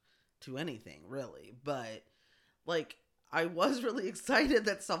give to anything, really. But, like, I was really excited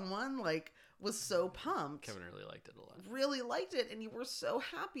that someone, like, was so pumped. Kevin really liked it a lot. Really liked it, and you were so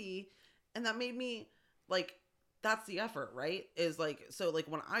happy. And that made me, like, that's the effort, right? Is, like, so, like,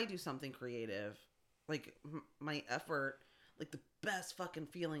 when I do something creative, like, my effort, like, the best fucking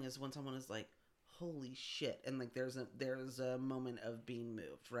feeling is when someone is like, holy shit, and like there's a moment of being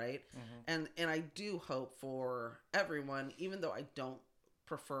moved, right? And I do hope for everyone, even though I don't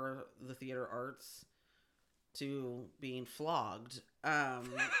prefer the theater arts to being flogged. I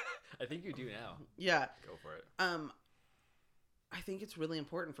think you do now. Yeah, go for it. I think it's really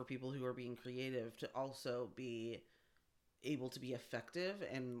important for people who are being creative to also be able to be effective,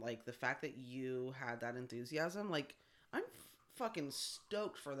 and like the fact that you had that enthusiasm, like I'm fucking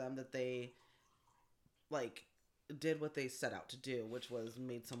stoked for them that they like did what they set out to do, which was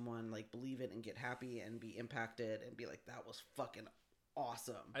made someone like believe it and get happy and be impacted and be like, that was fucking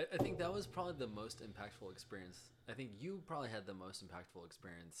awesome. I think that was probably the most impactful experience. I think you probably had the most impactful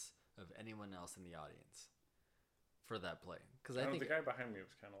experience of anyone else in the audience for that play. Because I think the guy behind me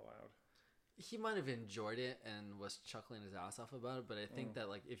was kind of loud. He might have enjoyed it and was chuckling his ass off about it, but I think that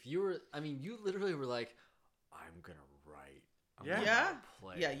like if you were, I mean, you literally were like, I'm gonna write.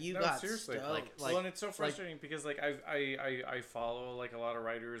 Yeah, you got seriously. stoked. Well, and it's so frustrating because like I follow like a lot of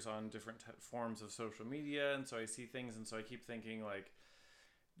writers on different forms of social media, and so I see things, and so I keep thinking like,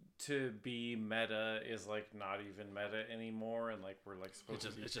 to be meta is like not even meta anymore, and like we're like supposed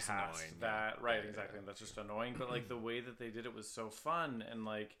to be past annoying, that, right? Exactly, and that's just annoying. But like the way that they did it was so fun, and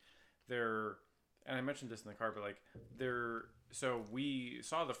like and I mentioned this in the car, but like so we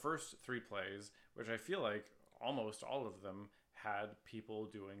saw the first 3 plays, which I feel like almost all of them had people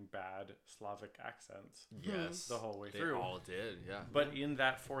doing bad Slavic accents Yes. the whole way They through. all did, yeah. But in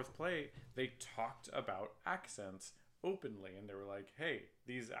that fourth play, they talked about accents openly, and they were like, "Hey,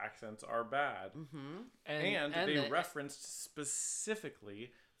 these accents are bad," and they referenced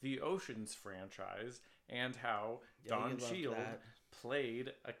specifically the Oceans franchise and how Don you loved Cheadle that.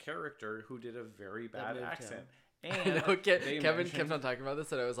 played a character who did a very bad moved accent. I And know, they Kevin kept mentioned- on talking about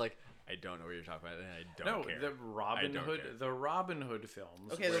this, and I was like, I don't know what you're talking about, and I don't care. the Robin don't Hood, care. the Robin Hood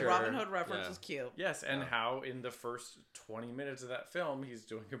films. Okay, the Sure. Robin Hood reference Yeah. is cute. Yes, and how in the first 20 minutes of that film he's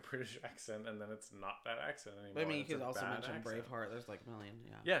doing a British accent, and then it's not that accent anymore. But I mean, you it's a could also bad mention accent. Braveheart. There's like a million.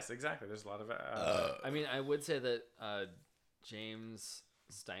 Yeah. Yes, exactly. There's a lot of. I mean, I would say that James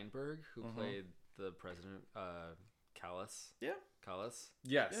Steinberg, who played the president, Callis. Yeah. Callis.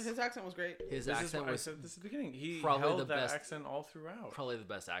 Yes. Yeah, his accent was great. His This is accent what I was said this at the beginning. He probably held the that best- accent all throughout. probably the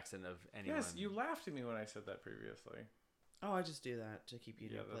best accent of anyone. Yes, you laughed at me when I said that previously. Oh, I just do that to keep you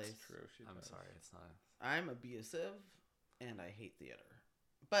in Yeah, your that's place. true. She I'm does. sorry, it's not. I'm abusive, and I hate theater.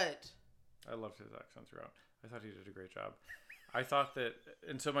 But I loved his accent throughout. I thought he did a great job. I thought that,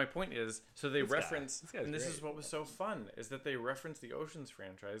 and so my point is, so they reference, this guy's and this great. is what was so fun, is that they reference the Oceans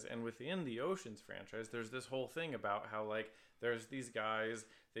franchise, and within the Oceans franchise, there's this whole thing about how, like, there's these guys,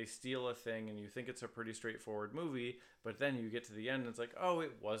 they steal a thing, and you think it's a pretty straightforward movie, but then you get to the end, and it's like, oh,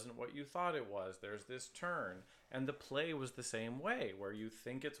 it wasn't what you thought it was. There's this turn. And the play was the same way, where you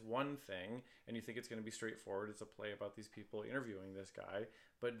think it's one thing, and you think it's going to be straightforward. It's a play about these people interviewing this guy,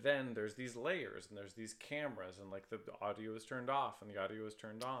 but then there's these layers, and there's these cameras, and like the audio is turned off, and the audio is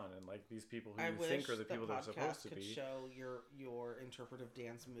turned on, and like these people who I you wish think are the the people that are supposed podcast to could be. show your interpretive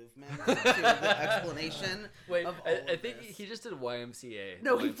dance movements to the explanation. Wait, of all I of think this. he just did YMCA.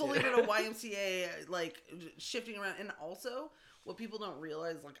 No, he YMCA. fully did a YMCA, like, shifting around. And also, what people don't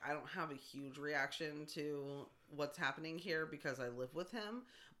realize, like, I don't have a huge reaction to what's happening here because I live with him.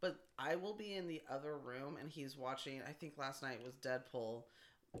 But I will be in the other room, and he's watching, I think last night was Deadpool.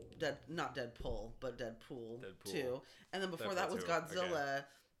 Not Deadpool, but Deadpool 2. And then before that Deadpool was 2, Godzilla.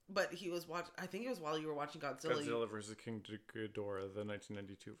 But he was I think it was while you were watching Godzilla. Godzilla versus King Ghidorah, the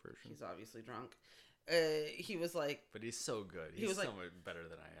 1992 version. He's obviously drunk. He was like, But he's so good. He He's was like- so much better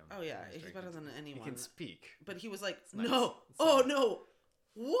than I am. oh yeah, He's he's drinking better than too. anyone. He can speak. But he was like, nice. no, It's oh nice. no,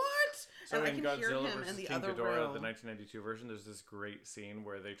 what? So and I in can hear Godzilla him versus in the King other Ghidorah, room. the 1992 version, there's this great scene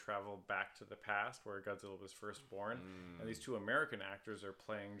where they travel back to the past where Godzilla was first born, and these two American actors are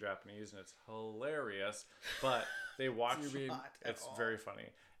playing Japanese, and it's hilarious. But they watch. Not at It's all. very funny.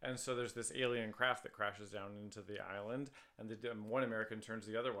 And so there's this alien craft that crashes down into the island, and one American turns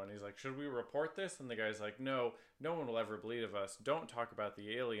to the other one. He's like, "Should we report this?" And the guy's like, "No, no one will ever believe of us. Don't talk about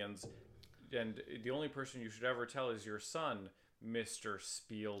the aliens. And the only person you should ever tell is your son, Mr.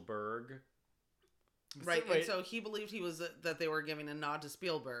 Spielberg." Right, Wait. and so he believed he was that they were giving a nod to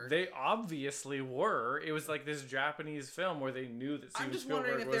Spielberg. They obviously were. It was like this Japanese film where they knew that Steven I'm just Spielberg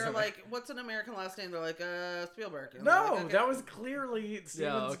wondering if was they're an- like, what's an American last name? They're like, Spielberg. And No, I'm like, okay. that was clearly Steven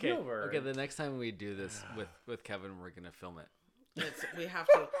Yeah, okay. Spielberg. Okay, the next time we do this with Kevin, we're gonna film it. We have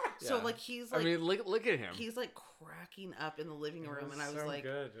to. So Yeah. like he's like I mean, look at him. he's like cracking up in the living It room, and I was so like,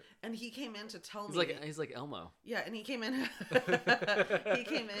 good. and he came in to tell He's me, like Elmo. yeah, and he came in, he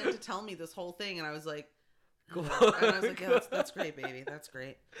came in to tell me this whole thing, and I was like. Cool. And I was like, yeah, that's great, baby. That's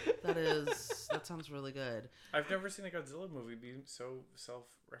great. That sounds really good. I've never seen a Godzilla movie be so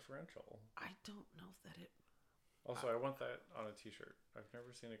self-referential. I don't know that it. Also, I want that on a T-shirt. I've never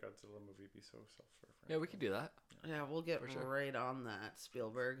seen a Godzilla movie be so self-referential. Yeah, we could do that. Yeah, we'll get For sure. right on that,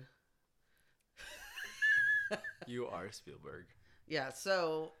 Spielberg. You are Spielberg. Yeah,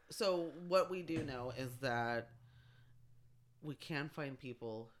 so what we do know is that we can find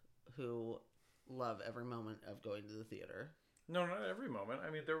people who love every moment of going to the theater. No, not every moment. I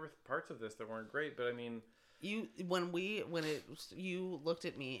mean, there were parts of this that weren't great, but I mean, You you looked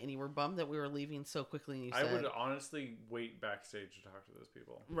at me and you were bummed that we were leaving so quickly, and you I said, would honestly wait backstage to talk to those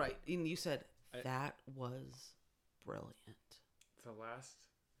people. right, and you said that was brilliant. The last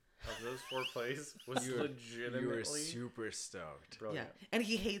of those 4 plays was You were legitimately super stoked. brilliant. Yeah, and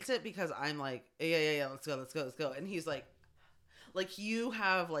he hates it because I'm like, yeah, let's go, and he's like you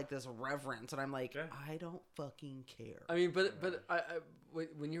have like this reverence, and I'm like, Yeah. I don't fucking care. I mean, but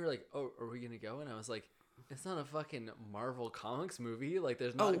when you were like, "Oh, are we gonna go?" and I was like, "It's not a fucking Marvel Comics movie. Like,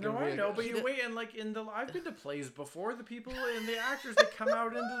 there's not Oh, gonna No, be I a- know, but he you did- wait, and like I've been to plays before. The people and the actors they come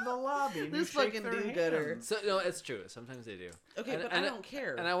out into the lobby. And This you shake fucking their do-gooder. hands. So no, it's true. Sometimes they do. Okay, And- but and I don't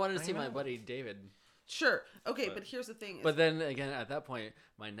care. And I wanted to I see my know. buddy David. Sure. Okay, But- but here's the thing. But then again, at that point,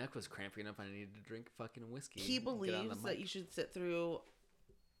 my neck was cramping up and I needed to drink fucking whiskey. he and get on the believes that mic. you should sit through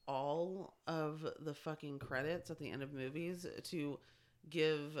all of the fucking credits at the end of movies to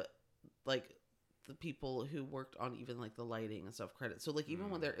give like the people who worked on even like the lighting and stuff credit. So like even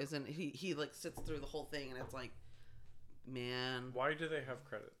when there isn't, he like sits through the whole thing and it's like, man, Why do they have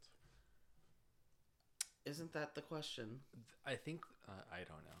credits? isn't that the question? I think I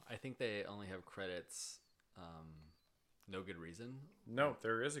don't know. I think they only have credits. No good reason. No,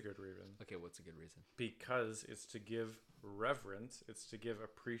 there is a good reason. Okay, what's a good reason? Because it's to give reverence, it's to give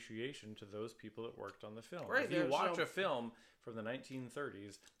appreciation to those people that worked on the film. Right, If you there's watch no- a film from the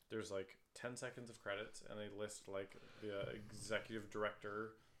 1930s, there's like 10 seconds of credits, and they list like the executive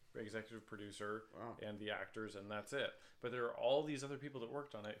director, executive producer, Wow. and the actors, and that's it. But there are all these other people that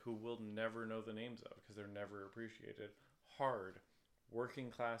worked on it who we'll never know the names of because they're never appreciated. Hard, working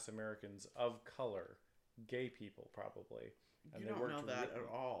class Americans of color, gay people probably. And You they don't worked know that at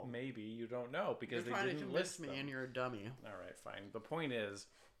all. Maybe you don't know because You're they trying to didn't convince list me, them. and you're a dummy. All right, fine. The point is,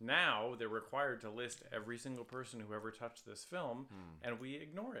 now they're required to list every single person who ever touched this film, and we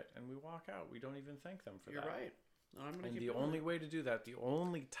ignore it and we walk out. We don't even thank them for You're that. right. I'm gonna And keep the doing only it. way to do that, the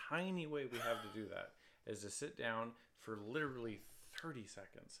only tiny way we have to do that, is to sit down for literally 30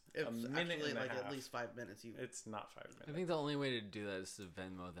 seconds, It's a minute actually and a like half. at least 5 minutes. You It's not 5 minutes. I think the only way to do that is to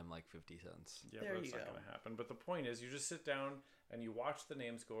Venmo them like 50 cents. Yeah, There but that's you not go. going to happen. But the point is, you just sit down and you watch the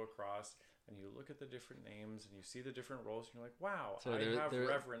names go across, and you look at the different names, and you see the different roles, and you're like, wow, So I have there-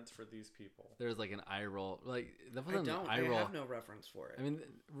 reverence for these people. There's like an eye roll. Like that I wasn't don't. an eye I roll. have no reference for it. I mean,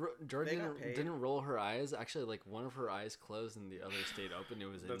 Jordan They got paid. didn't roll her eyes. Actually, like one of her eyes closed and the other stayed open. It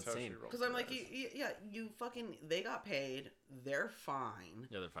was That's how she insane. rolls. Because I'm her like, eyes. you fucking. They got paid. They're fine.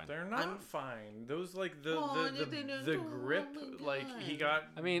 Yeah, they're fine. They're not I'm- fine. Those like the Oh, the, they don't the do grip, all the like he time. got.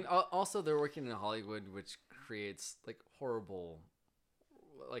 I mean, also they're working in Hollywood, which creates like horrible,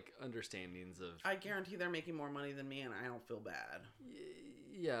 like understandings of. I guarantee they're making more money than me, and I don't feel bad.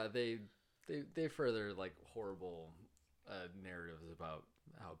 Yeah, they further like horrible narratives about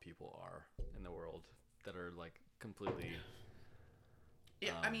how people are in the world that are like completely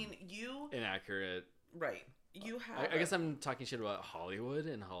Yeah, I Um, mean, you inaccurate. right. You have. I guess I'm talking shit about Hollywood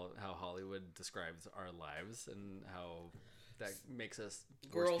and how Hollywood describes our lives and how that makes us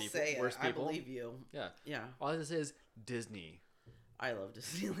girls say worse it. I people. believe you. Yeah. Yeah, All I have to say is Disney. I love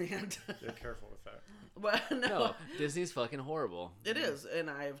Disneyland. Yeah, careful with that. But no, No, Disney's fucking horrible. it is, and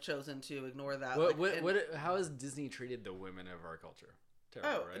I've chosen to ignore that. What, like, and- how has Disney treated the women of our culture?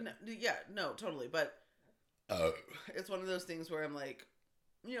 Terrible, Oh, right? no, yeah, no, totally. But it's one of those things where I'm like,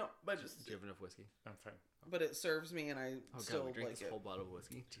 but just, Do you have enough whiskey? I'm fine. but it serves me, and I Oh still god, we drink like this it. whole bottle of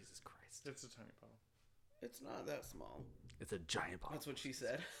whiskey. Jesus Christ, It's a tiny bottle. It's not that small. it's a giant bottle. That's what she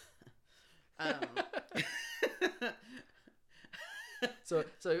said.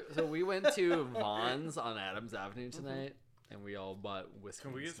 So we went to Vaughn's on Adams Avenue tonight, and we all bought whiskey.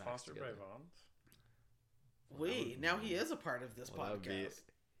 Can we and get snacks sponsored together. by Vaughn's? Now he is a part of this Well, that would be- podcast.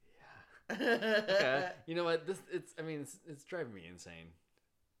 Okay. You know what? It's driving me insane.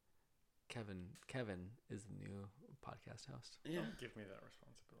 Kevin is the new podcast host. Yeah. Don't give me that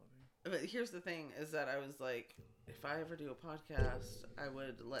responsibility. But here's the thing: is that I was like, if I ever do a podcast, I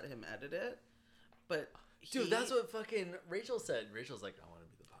would let him edit it. But Dude, that's what fucking Rachel said. Rachel's like, I want to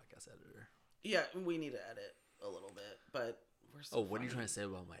be the podcast editor. Yeah, we need to edit a little bit, but we're so. Oh, what are you funny. trying to say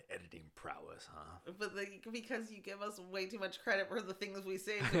about my editing prowess, huh? But because you give us way too much credit for the things we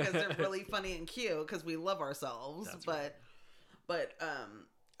say because they're really funny and cute because we love ourselves. That's but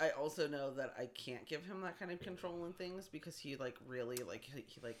I also know that I can't give him that kind of control in things because he like really like he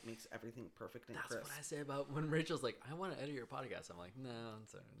like makes everything perfect and That's crisp. what I say about when Rachel's like, I want to edit your podcast. I'm like, no,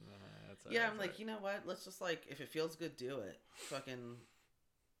 it's all right. That's all Yeah, right, I'm it's like, all you know what? Let's just like, if it feels good, do it. Fucking,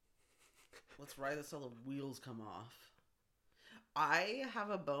 let's ride this till the wheels come off. I have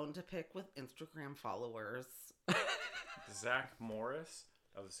a bone to pick with Instagram followers. Zach Morris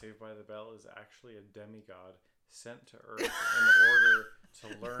of Saved by the Bell is actually a demigod sent to Earth in order to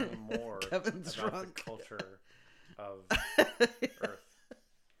learn more Kevin's about drunk. the culture of Earth.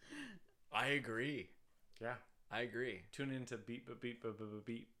 I agree. Yeah. I agree. Tune in to Beat But Beat But But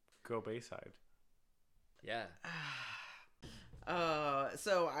Beat Go Bayside. Yeah.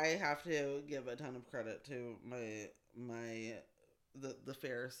 So I have to give a ton of credit to the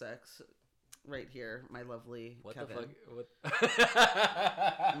fair sex right here, my lovely What Kevin. the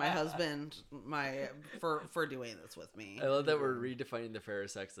fuck? My husband, for doing this with me. I love that we're redefining the fairer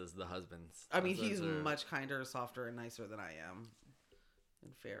sex as the husbands. I mean, Husbands he's are- much kinder, softer, and nicer than I am,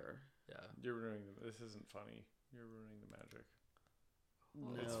 and fairer. Yeah. You're ruining this isn't funny. You're ruining the magic.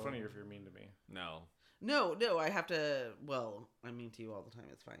 No. It's funnier if you're mean to me. No. No, I have to. Well, I mean to you all the time.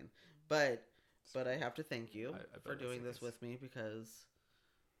 It's fine, but I have to thank you I bet for that's doing the this case. with me because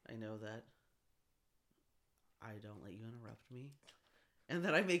I know that I don't let you interrupt me. And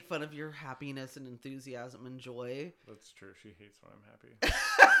that I make fun of your happiness and enthusiasm and joy. That's true. She hates when I'm happy.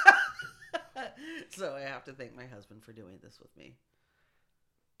 So I have to thank my husband for doing this with me.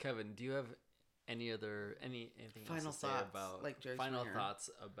 Kevin, do you have anything final else to say thoughts, about like Jerry final Springer. thoughts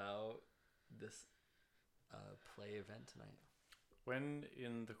about this play event tonight? When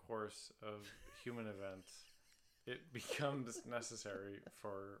in the course of human events, it becomes necessary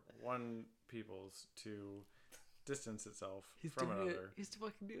for one peoples to distance itself from another. He's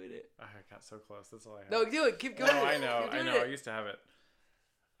fucking doing it. I got so close. That's all I have. No, do it. Keep going. No, I know. Keep I doing know. it. I used to have it.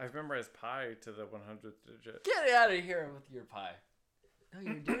 I've memorized pi to the 100th digit. Get it out of here with your pie. No,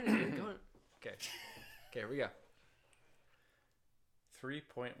 you're doing it. You're going. Okay. Okay, here we go.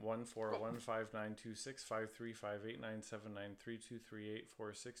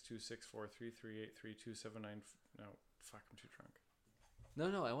 3.1415153926535897932384626433832795. No, fuck, I'm too drunk.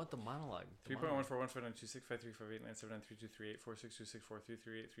 No, I want the monologue.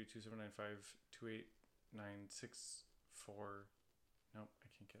 3.1415965358979323846264338327952896. Nope, I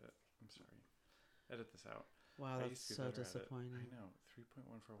can't get it. I'm sorry. Edit this out. Wow, I that's used to be so better at it. disappointing. I know.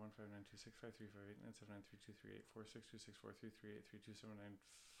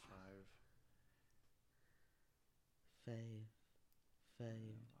 3.141596535897932384626433832795. Faye.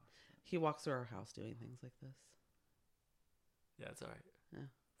 He walks through our house doing things like this. Yeah, it's all right.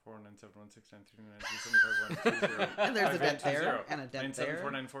 4971693937512 And there's a dent there and a dent there.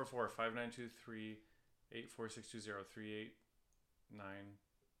 974944592384620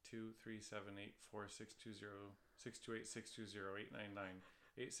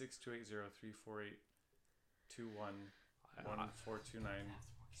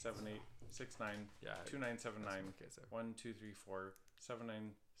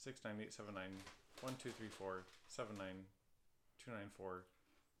 294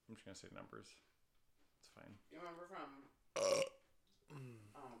 I'm just gonna say numbers. It's fine. You remember from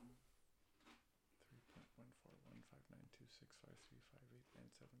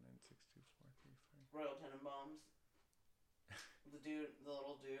 3.14159265358979624335 Royal Tenenbaums? The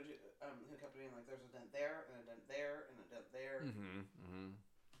little dude who kept being like, there's a dent there, and a dent there, and a dent there.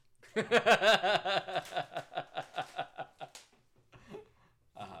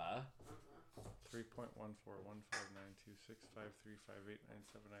 Uh-huh.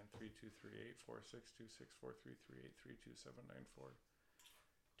 3.14159265358979323846264338327994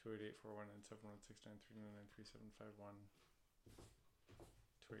 28841971693993751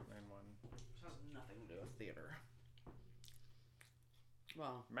 2891. Which has nothing to do with theater.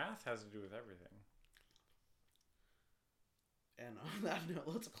 Well, math has to do with everything. And on that note,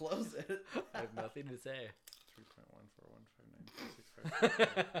 let's close it. I have nothing to say.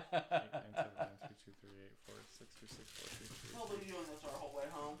 3.141596538979323846264338. I'll be doing this our whole way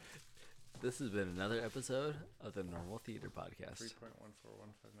home. This has been another episode of the Normal Theater Podcast.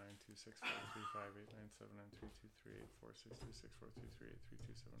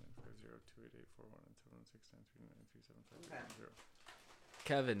 3.141592653979323846264338327950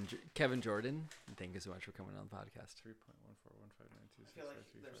 Kevin Jordan, thank you so much for coming on the podcast. 3.14159265358979323846264338327950 I feel like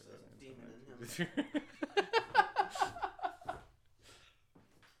there's a demon in him. Satanic.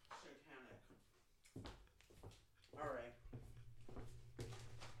 Alright.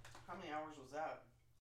 How many hours was that?